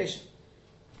same location.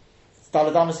 It's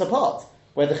Daled Amos apart.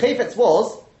 Where the Chayfetz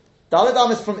was, Daled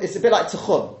Amos it's a bit like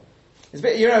Tchum. It's a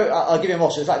bit, I'll give you a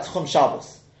Moshe, it's like Tchum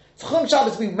Shabbos. Tchum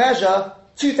Shabbos we measure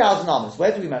 2,000 Amos.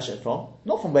 Where do we measure it from?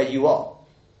 Not from where you are.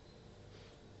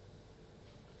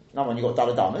 Now when you've got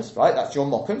Daled Amos, right, that's your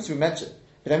Mokum, so we mention.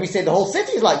 But then we say the whole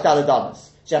city is like Daled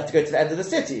Amos. So you have to go to the end of the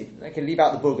city. They can leave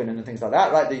out the Burgan and things like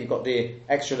that, right? Then you've got the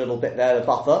extra little bit there, the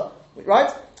buffer,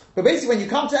 right? But basically when you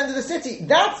come to the end of the city,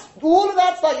 all of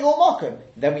that's like your Mokum.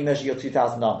 Then we measure your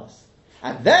 2,000 Amos.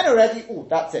 And then already,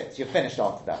 that's it. You're finished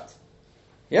after that.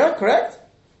 Yeah, correct?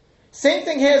 Same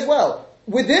thing here as well.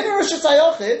 Within a Rosh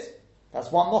Hashanah,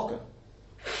 that's one Mokum.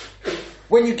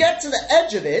 When you get to the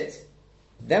edge of it,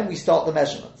 then we start the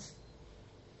measurements.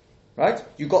 Right?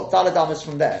 You got Daled Amos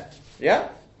from there. Yeah?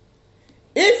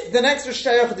 If the next Rosh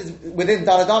Hashanah is within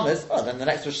Daled Amos, then the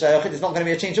next Rosh Hashanah is not going to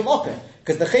be a change of Mokum.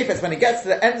 Because the Chayfetz, when it gets to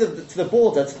the end of to the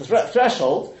border, to the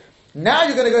threshold, now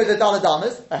you're going to go to the Daled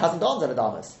Amos, it hasn't gone Daled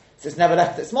Amos. So it's never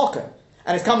left its Mokum.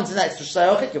 And it's coming to the next Rosh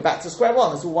Hashanah, you're back to square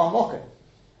one, it's all one Mokum.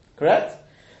 Correct?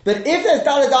 But if there's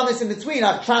Daled Amos in between,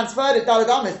 I've transferred it Daled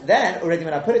Amos, then already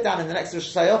when I put it down in the next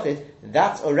Rosh Hashanah,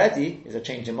 that already is a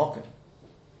change in Mokum.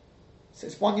 So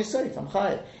it's one Yesod, I'm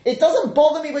chayav. It doesn't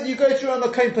bother me whether you go through a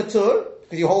Mekom Patur,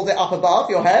 because you hold it up above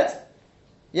your head.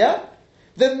 Yeah?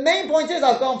 The main point is,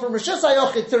 I've gone from Rosh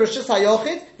Hashanah to Rosh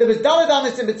Hashanah, there was Daled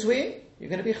Amos in between, you're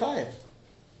going to be chayav.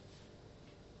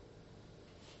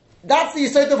 That's the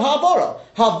Yesod of Havara.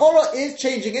 Havara is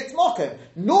changing its Mokum.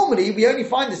 Normally, we only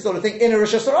find this sort of thing in a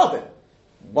Rosh Hashanah.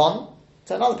 One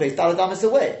to another place, Daled Amos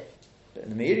away. But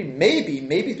in the Meiri, maybe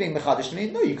it's being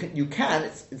Mechadish. No, you can.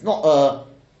 It's not a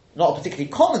particularly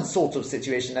common sort of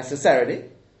situation necessarily,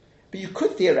 but you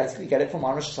could theoretically get it from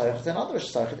one Rosh Hashanah to another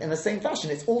Rosh Hashanah in the same fashion.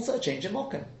 It's also a change in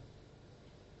Mokum.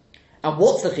 And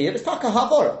what's the Chiyuv? It's Taka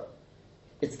Havara.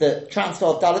 It's the transfer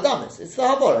of Daled Amos. It's the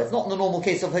Havara. It's not in the normal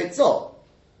case of Hitzah.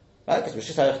 Right? Because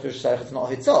Rosh Hashanah to Rosh Hashanah is not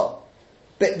Hitzah.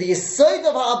 But the Yesod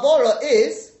of Havara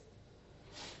is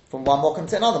from one Mokum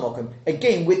to another Mokum.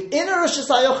 Again, within a Rosh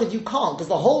Hashanah you can't, because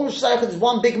the whole Rosh Hashanah is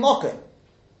one big Mokum.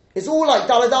 It's all like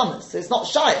Daled Amos. It's not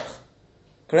Shaykh.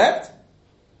 Correct?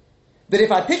 But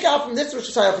if I pick it up from this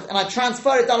Rosh Hashanah and I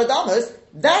transfer it Daled Amos,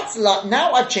 that's like,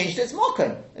 now I've changed its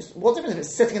Mokum. What difference if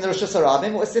it's sitting in the Rosh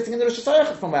Hashanah or it's sitting in the Rosh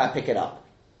Hashanah from where I pick it up?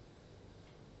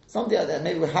 Somebody,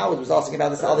 maybe Howard was asking about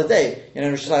this the other day,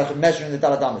 Rosh Hashanah measuring the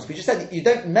Daladamas. We just said that you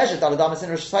don't measure Daladamas in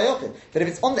Rosh Hashanah. That if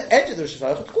it's on the edge of the Rosh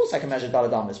Hashanah, of course I can measure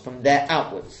Daladamas from there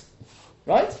outwards.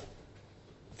 Right?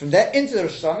 From there into the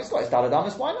Rosh Hashanah, it's got its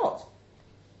Daladamas, why not?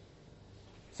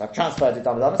 So I've transferred the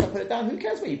Daladamas, I put it down, who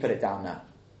cares where you put it down now?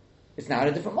 It's now in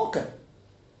a different mokkah.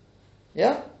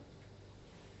 Yeah?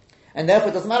 And therefore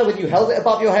it doesn't matter whether you held it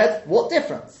above your head, what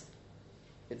difference?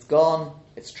 It's gone,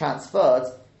 it's transferred,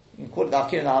 you can call it the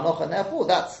Akira and the Hanocha, and therefore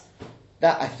that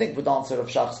I think would answer Rav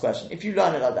Shach's question, if you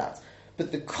learn it like that.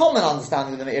 But the common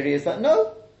understanding of the area is that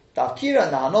no, the Akira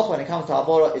and the Hanocha when it comes to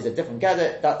Habora is a different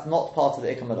gather, that's not part of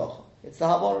the Ikam Melacha. It's the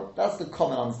Habora, that's the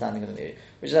common understanding of the area.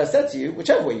 Which, as I said to you,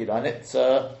 whichever way you learn it, it's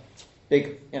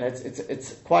big,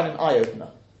 it's quite an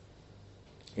eye-opener.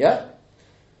 Yeah?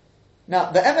 Now,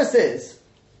 the emes is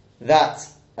that,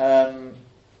 I'm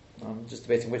just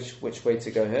debating which way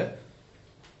to go here.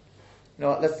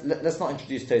 No, let's not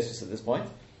introduce Tosfos at this point.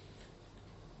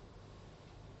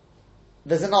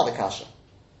 There's another kasha.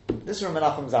 This is from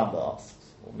Menachem Zamba asks,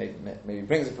 or maybe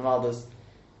brings it from others.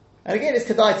 And again, it's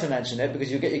kedai to mention it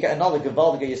because you get another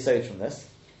Gevaldige Yesod from this.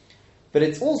 But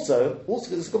it's also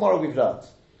this Gemara we've learned,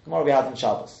 Gemara we had in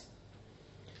Shabbos.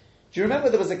 Do you remember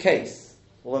there was a case?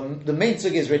 Well, the main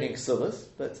sugi is reading Ksubas,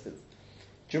 but do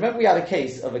you remember we had a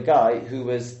case of a guy who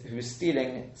was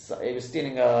stealing? He was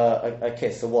stealing a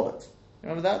kiss, a wallet.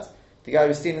 Remember that? The guy who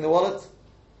was stealing the wallet?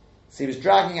 So he was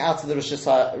dragging it out of the Rosh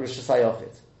Hashanah.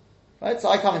 Right? So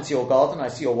I come into your garden, I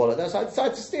see your wallet there, so I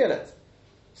decide to steal it.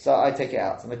 So I take it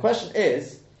out. And the question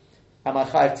is, am I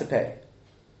chayav to pay?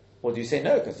 Or do you say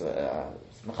no, because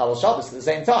it's Mechal Shabbos at the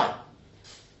same time?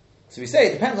 So we say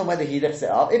it depends on whether he lifts it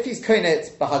up. If he's kohen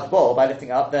it b'hadbor, by lifting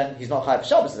it up, then he's not chayav for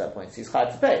Shabbos at that point, so he's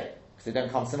chayav to pay, because they don't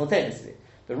come simultaneously.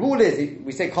 The rule is,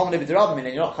 we say common b'derabim, and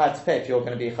you're not chayav to pay if you're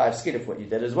going to be chayav skila for what you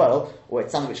did as well, or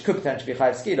it's something which could potentially be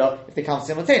chayav skila if they come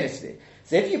simultaneously.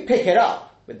 So if you pick it up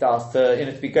with das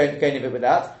to be going a bit with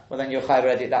that, well then you're chayav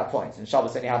already at that point. And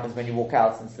Shabbos only happens when you walk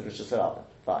out instead of Rosh Hashanah.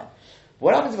 Fine.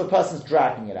 What happens if a person's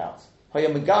dragging it out?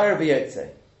 Remember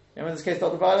this case,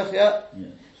 Dr. Baruch? Yeah?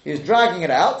 He was dragging it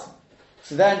out,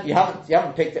 so then you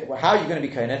haven't picked it. Well, how are you going to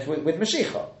be kohen it with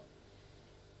Mashiach?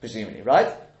 Presumably,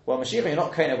 right? Well, Mashiach, you're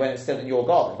not kohen when it's still in your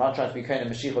garden. If I'm trying to be kohen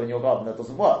Mashiach in your garden, that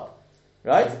doesn't work.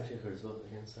 Right?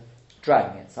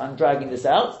 Dragging it. So I'm dragging this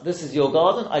out. This is your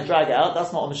garden. I drag it out.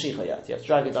 That's not a Mashiach yet. You have to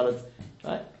drag it out.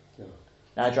 Right? No.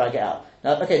 Now I drag it out.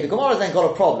 Now, okay, the Gemara then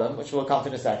got a problem, which we'll come to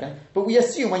in a second. But we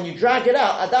assume when you drag it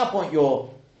out, at that point you're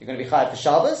going to be chayav for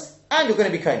Shabbos, and you're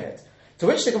going to be kohen it. To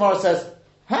which the Gemara says,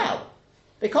 how?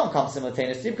 They can't come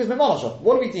simultaneously, because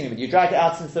what are we dealing with? You drag it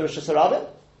out since the Rosh Hashanah? Is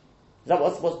that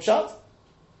what's pshat?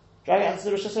 Drag it out since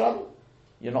the Rosh Hashanah?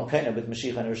 You're not kohen with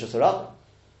Mashiach and Rosh Hashanah.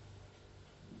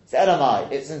 So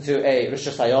Elamai, it's into a Rosh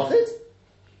Hashanah.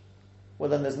 Well,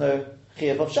 then there's no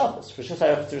chiyuv of Shabbos. Rosh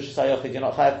Hashanah to Rosh Hashanah, you're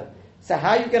not chayav. So how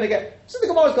are you going to get? So the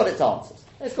Gemara's got its answers.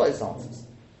 It's got its answers.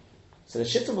 So the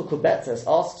Shittim of Kubetzes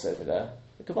asks over there,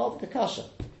 the Gevaldige Kasha.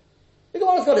 The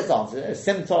Gemara's got its answers. It's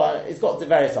simple. It's got the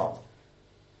various answers.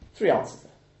 3 answers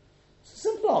there. It's a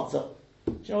simple answer.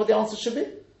 Do you know what the answer should be?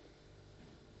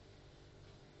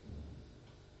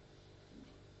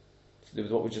 To do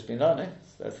with what we've just been learning.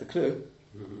 So that's the clue.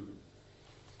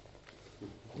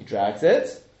 He drags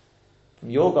it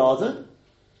from your garden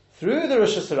through the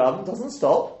Rosh Hashanah, doesn't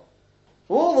stop,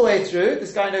 all the way through.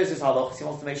 This guy knows his halachos. He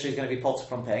wants to make sure he's going to be potter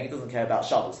from paying. He doesn't care about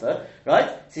Shabbos though, right?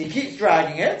 So he keeps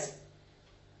dragging it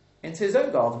into his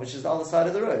own garden, which is the other side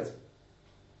of the road.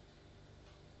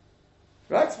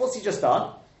 Right? So what's he just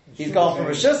done? He's gone from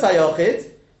Rosh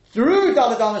Hashanah through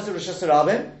Daladamas to Rosh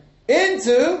Hashanah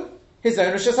into his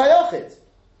own Rosh Hashanah.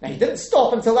 Now he didn't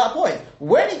stop until that point.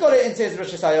 When he got it into his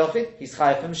Rosh Hashanah, he's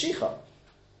chayav for Mashiach.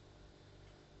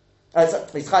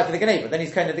 He's chayav for the Geneva. Then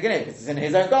he's kohen of the Geneva because he's in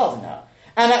his own garden now.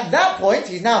 And at that point,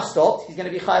 he's now stopped. He's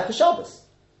going to be chayav for Shabbos.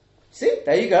 See,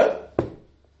 there you go.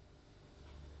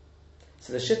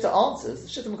 So the Shitta answers. The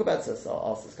Shitta Mekubetzes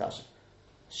asks this question.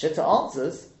 Shitta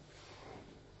answers,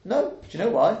 no. Do you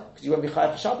know why? Because you won't be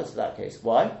chayav for Shabbos in that case.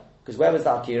 Why? Because where was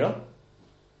the Akira?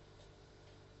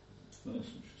 In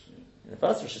the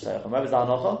first Rosh Hashanah. And where was the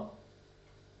Hanocha?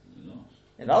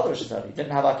 In the other Rosh Hashanah. You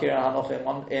didn't have Akira and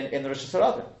Hanocha in the Rosh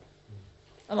Hashanah.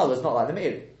 In other words, not like the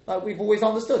Meiri. Like we've always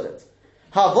understood it.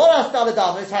 Havoras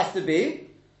Daladamis has to be,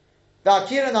 the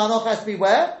Akira and the Hanocha has to be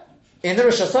where? In the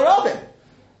Rosh Hashanah.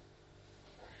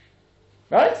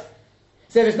 Right?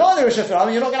 So if it's not in the Rosh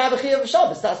Hashanah, you're not going to have a Chiyuv of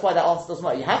Shabbos. That's why that answer doesn't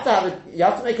work. You have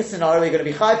to make a scenario where you're going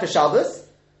to be Chayav for Shabbos,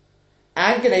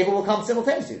 and Geneva will come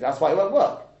simultaneously. That's why it won't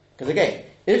work. Because again,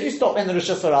 if you stop in the Rosh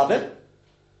Hashanah,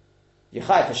 you're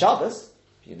Chayav for Shabbos,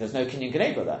 there's no Kinyan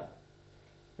Geneva there.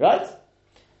 Right?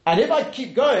 And if I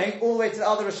keep going all the way to the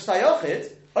other Rosh Hashanah,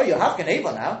 you have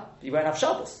Geneva now, but you won't have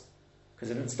Shabbos. Because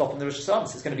it didn't stop in the Rosh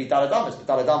Hashanah. It's going to be Daladamis, but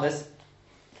Daladamis,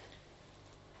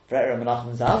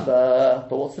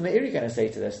 but what's the Meiri going to say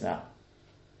to this now?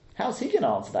 How's he going to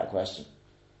answer that question?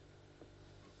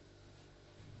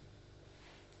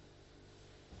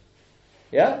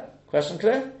 Yeah? Question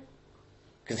clear?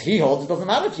 Because he holds it doesn't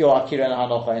matter if you're Akira and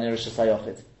Hanocha in a Rosh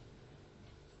Hashanah.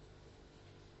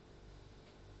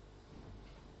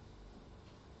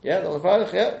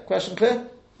 Yeah, question clear?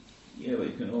 Yeah, but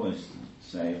you can always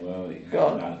say, well, he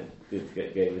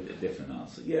gave it a different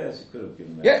answer. Yes, you could have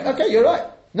given that. Yeah, answer. okay, you're right.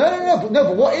 No,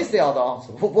 but what is the other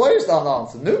answer? What is the other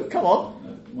answer? No, come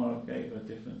on. The Gemara gave a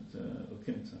different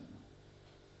Ukimta.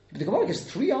 But the Gemara gives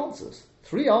three answers.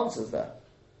 Three answers there.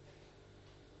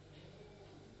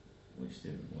 Which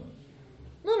didn't work.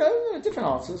 No, different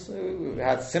answers. We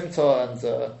had Simta and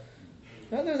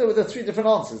there were the three different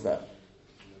answers there.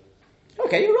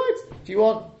 Okay, you're right. If you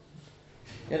want,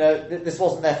 this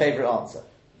wasn't their favourite answer.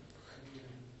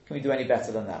 Can we do any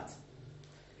better than that?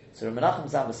 So Menachem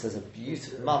Zamba says a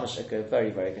beautiful, mamash, a very,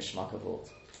 very geschmack of word.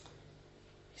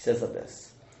 He says like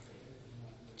this.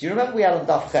 Do you remember we had on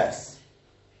Daf Ches?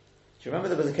 Do you remember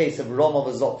there was a case of Rom of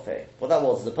a Zokfe? What that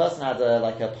was, the person had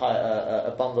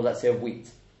a bundle, let's say, of wheat.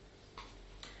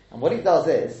 And what he does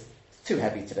is, it's too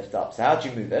heavy to lift up, so how do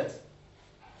you move it?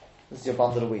 This is your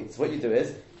bundle of wheat. So what you do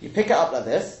is, you pick it up like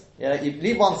this, you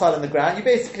leave one side on the ground, you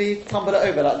basically tumble it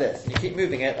over like this, and you keep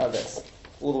moving it like this,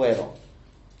 all the way along.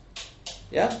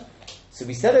 Yeah? So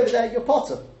we said over there, you're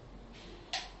potter.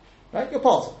 Right? You're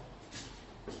potter.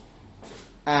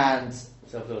 And...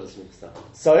 It's how builders move stuff.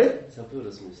 Sorry? It's how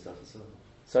builders move stuff as well.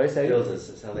 Sorry, say Builders,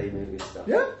 it's how they move stuff.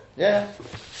 Yeah.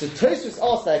 So Tosfos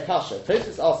asked their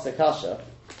kasha.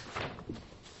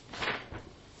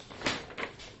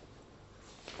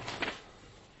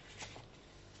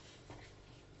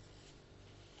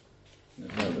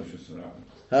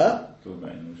 Huh?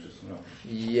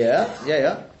 Yeah.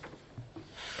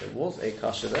 There was a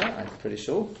kasha there, I'm pretty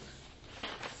sure.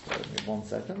 So give me 1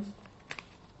 second.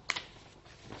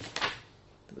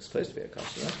 There was supposed to be a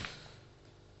kasha there.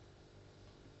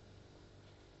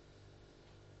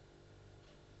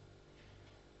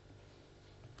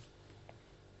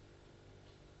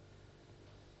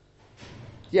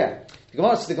 Yeah. The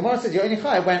Gemara says you're only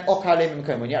chayav when okalim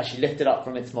mikom, when you actually lift it up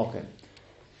from its mokum.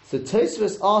 So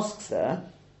Tosfos asks there,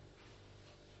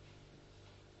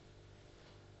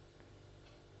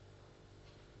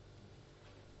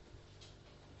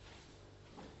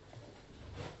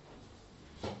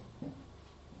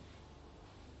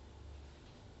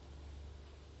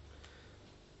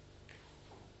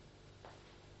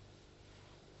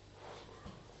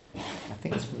 I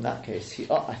think it's from that case.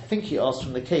 I think he asked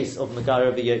from the case of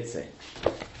Megara V'Yotze.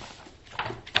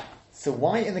 So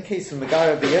why in the case of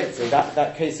Megara V'Yotze,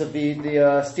 that case of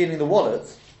the stealing the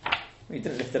wallet, he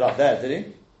didn't lift it up there, did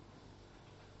he?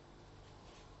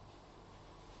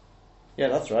 Yeah,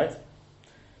 that's right.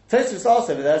 Tosfos asked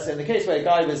over there, so in the case where a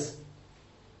guy was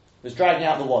dragging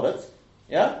out the wallet,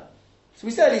 yeah? So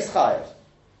we said he's chayav.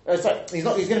 He's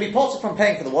going to be potter from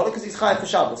paying for the wallet because he's chayav for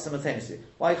Shabbos simultaneously.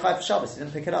 Why are you chayav for Shabbos? He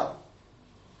didn't pick it up.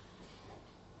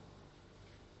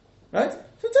 Right?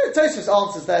 So Tosfos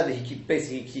answers there that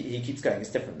he keeps going. It's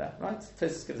different there, right?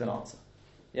 Tosfos gives an answer.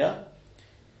 Yeah?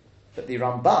 But the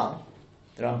Rambam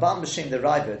B'Shem the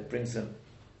Raavad brings him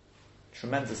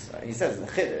tremendous. He says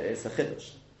it's a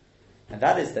chiddush, and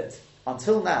that is that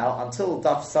until now, until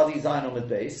Daf Sadi Zayin Omid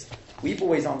Beis, we've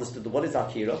always understood that what is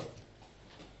Akira.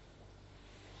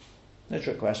 No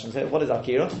trick questions here. What is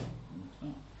Akira?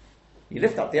 You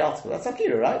lift up the article. That's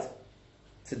Akira, right?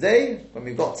 Today, when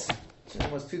we've got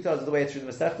almost 2/3 of the way through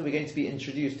the Masechta, we're going to be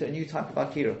introduced to a new type of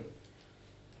Akira.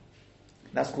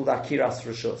 That's called Akiras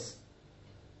Rishus.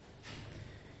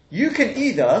 You can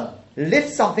either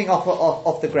lift something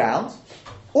off the ground,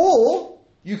 or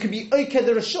you can be Oikeh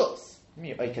the Rishus.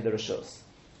 Oikeh the Rishus.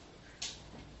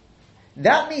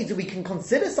 That means that we can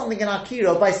consider something an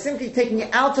Akira by simply taking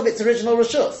it out of its original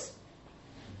Rishus.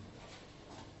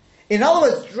 In other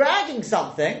words, dragging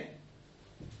something.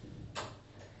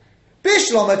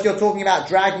 Bishlom, if you're talking about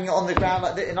dragging it on the ground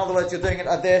like this, in other words, you're doing it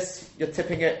like this, you're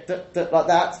tipping it like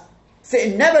that. So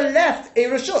it never left a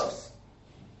Rishus.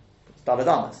 It's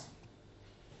Daladamas.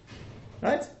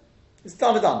 Right? It's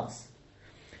Daladamas.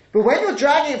 But when you're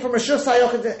dragging it from Rishus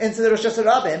Hayoch into the Rishus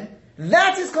Harabim,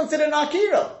 that is considered an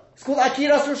Akira. It's called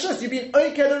Akiras Rishus. You've been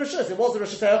Oikeh the Rishus. It was the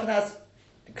Rishus Hayoch and has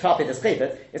Krapit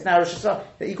Eskepet. It's now Rishus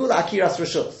Harabim. You call it Akiras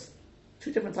Rishus.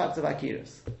 Two different types of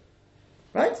Akiras.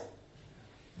 Right?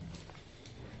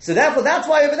 So therefore, that's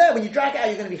why over there, when you drag it out,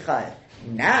 you're going to be chayav.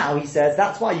 Now he says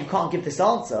that's why you can't give this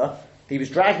answer. He was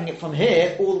dragging it from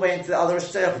here all the way into the other Rosh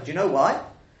Hashanah. Do you know why?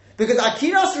 Because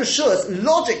Akiras Rishus,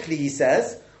 logically he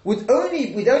says, we'd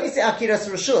only say Akiras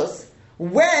Rishus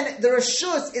when the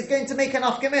Rishus is going to make an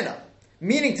Afkamina.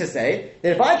 Meaning to say,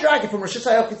 that if I drag it from Rosh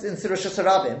Hashanah into Rosh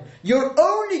Hashanah, you're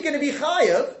only going to be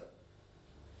Chayav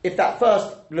if that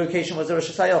first location was a Rosh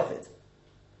Hashanah.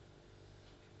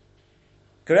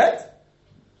 Correct?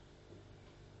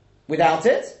 Without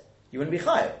it, you wouldn't be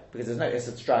Chayav, because there's no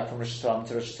Issa to drag from Rosh Hashanah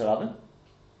to Rosh Hashanah.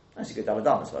 Unless you go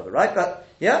Davadamas, whatever, right? But,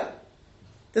 yeah?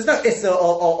 There's no Issa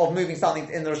of moving something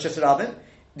in the Rosh Hashanah.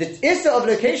 The Issa of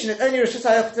location is only Rosh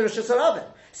Hashanah to Rosh Hashanah.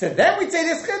 So then we'd say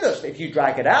this Chiddush. If you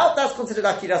drag it out, that's considered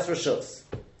Akiras Rishus.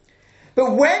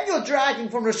 But when you're dragging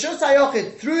from Rosh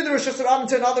Hashanah through the Rosh Hashanah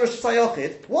to another Rosh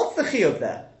Hashanah, what's the Chiyuv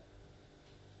there?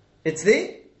 It's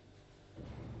the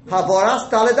Havoras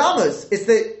Daladamus. It's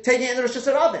the taking it in the Rosh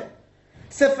Hashanah.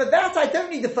 So for that, I don't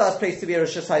need the first place to be a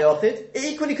Rosh Hashanah. It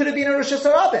equally could have been a Rosh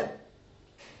Hashanah.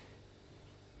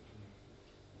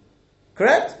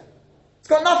 Correct? It's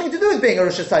got nothing to do with being a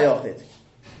Rosh Hashanah.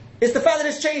 It's the fact that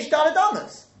it's changed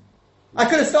Daladamus. I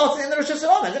could have started in the Rosh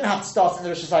Hashanah. I didn't have to start in the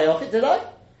Rosh Hashanah, did I?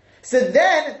 So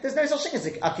then, there's no such thing as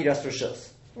Akiras Rishus.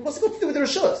 What's it got to do with the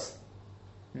Rishus?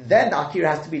 Then the Akira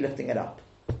has to be lifting it up.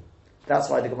 That's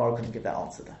why the Gemara couldn't give that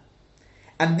answer there.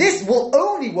 And this will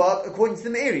only work according to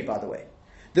the Meiri, by the way.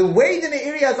 The way the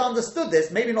Meiri has understood this,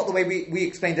 maybe not the way we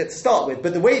explained it to start with,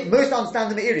 but the way most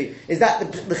understand the Meiri is that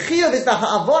the Chiyuv is the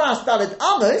Ha'avoras Daled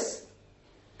Amos,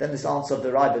 then this answer of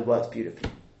the Rabbah works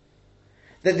beautifully.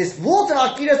 That this water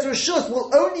Akiras Rishus will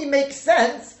only make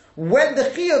sense when the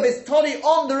Chiyuv is totally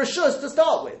on the Rishus to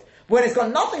start with. When it's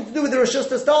got nothing to do with the Rishus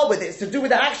to start with, it's to do with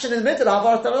the action in the middle of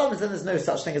Ha'avaras Daled Amos, then there's no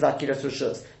such thing as Akiras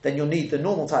Rishus. Then you'll need the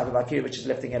normal type of Akira, which is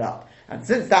lifting it up. And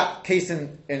since that case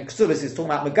in Ksubis is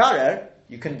talking about Megarer,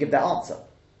 you couldn't give that answer.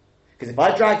 Because if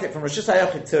I dragged it from Rosh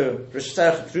Hashanah to Rosh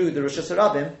Hashanah through the Rosh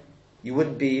Hashanah, you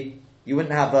wouldn't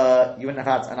have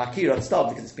had an Akira to start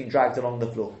because it's been dragged along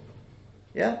the floor.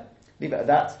 Yeah? Leave it at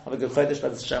that. Have a good Chodesh.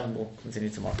 Let us Hashem. We'll continue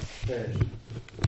tomorrow.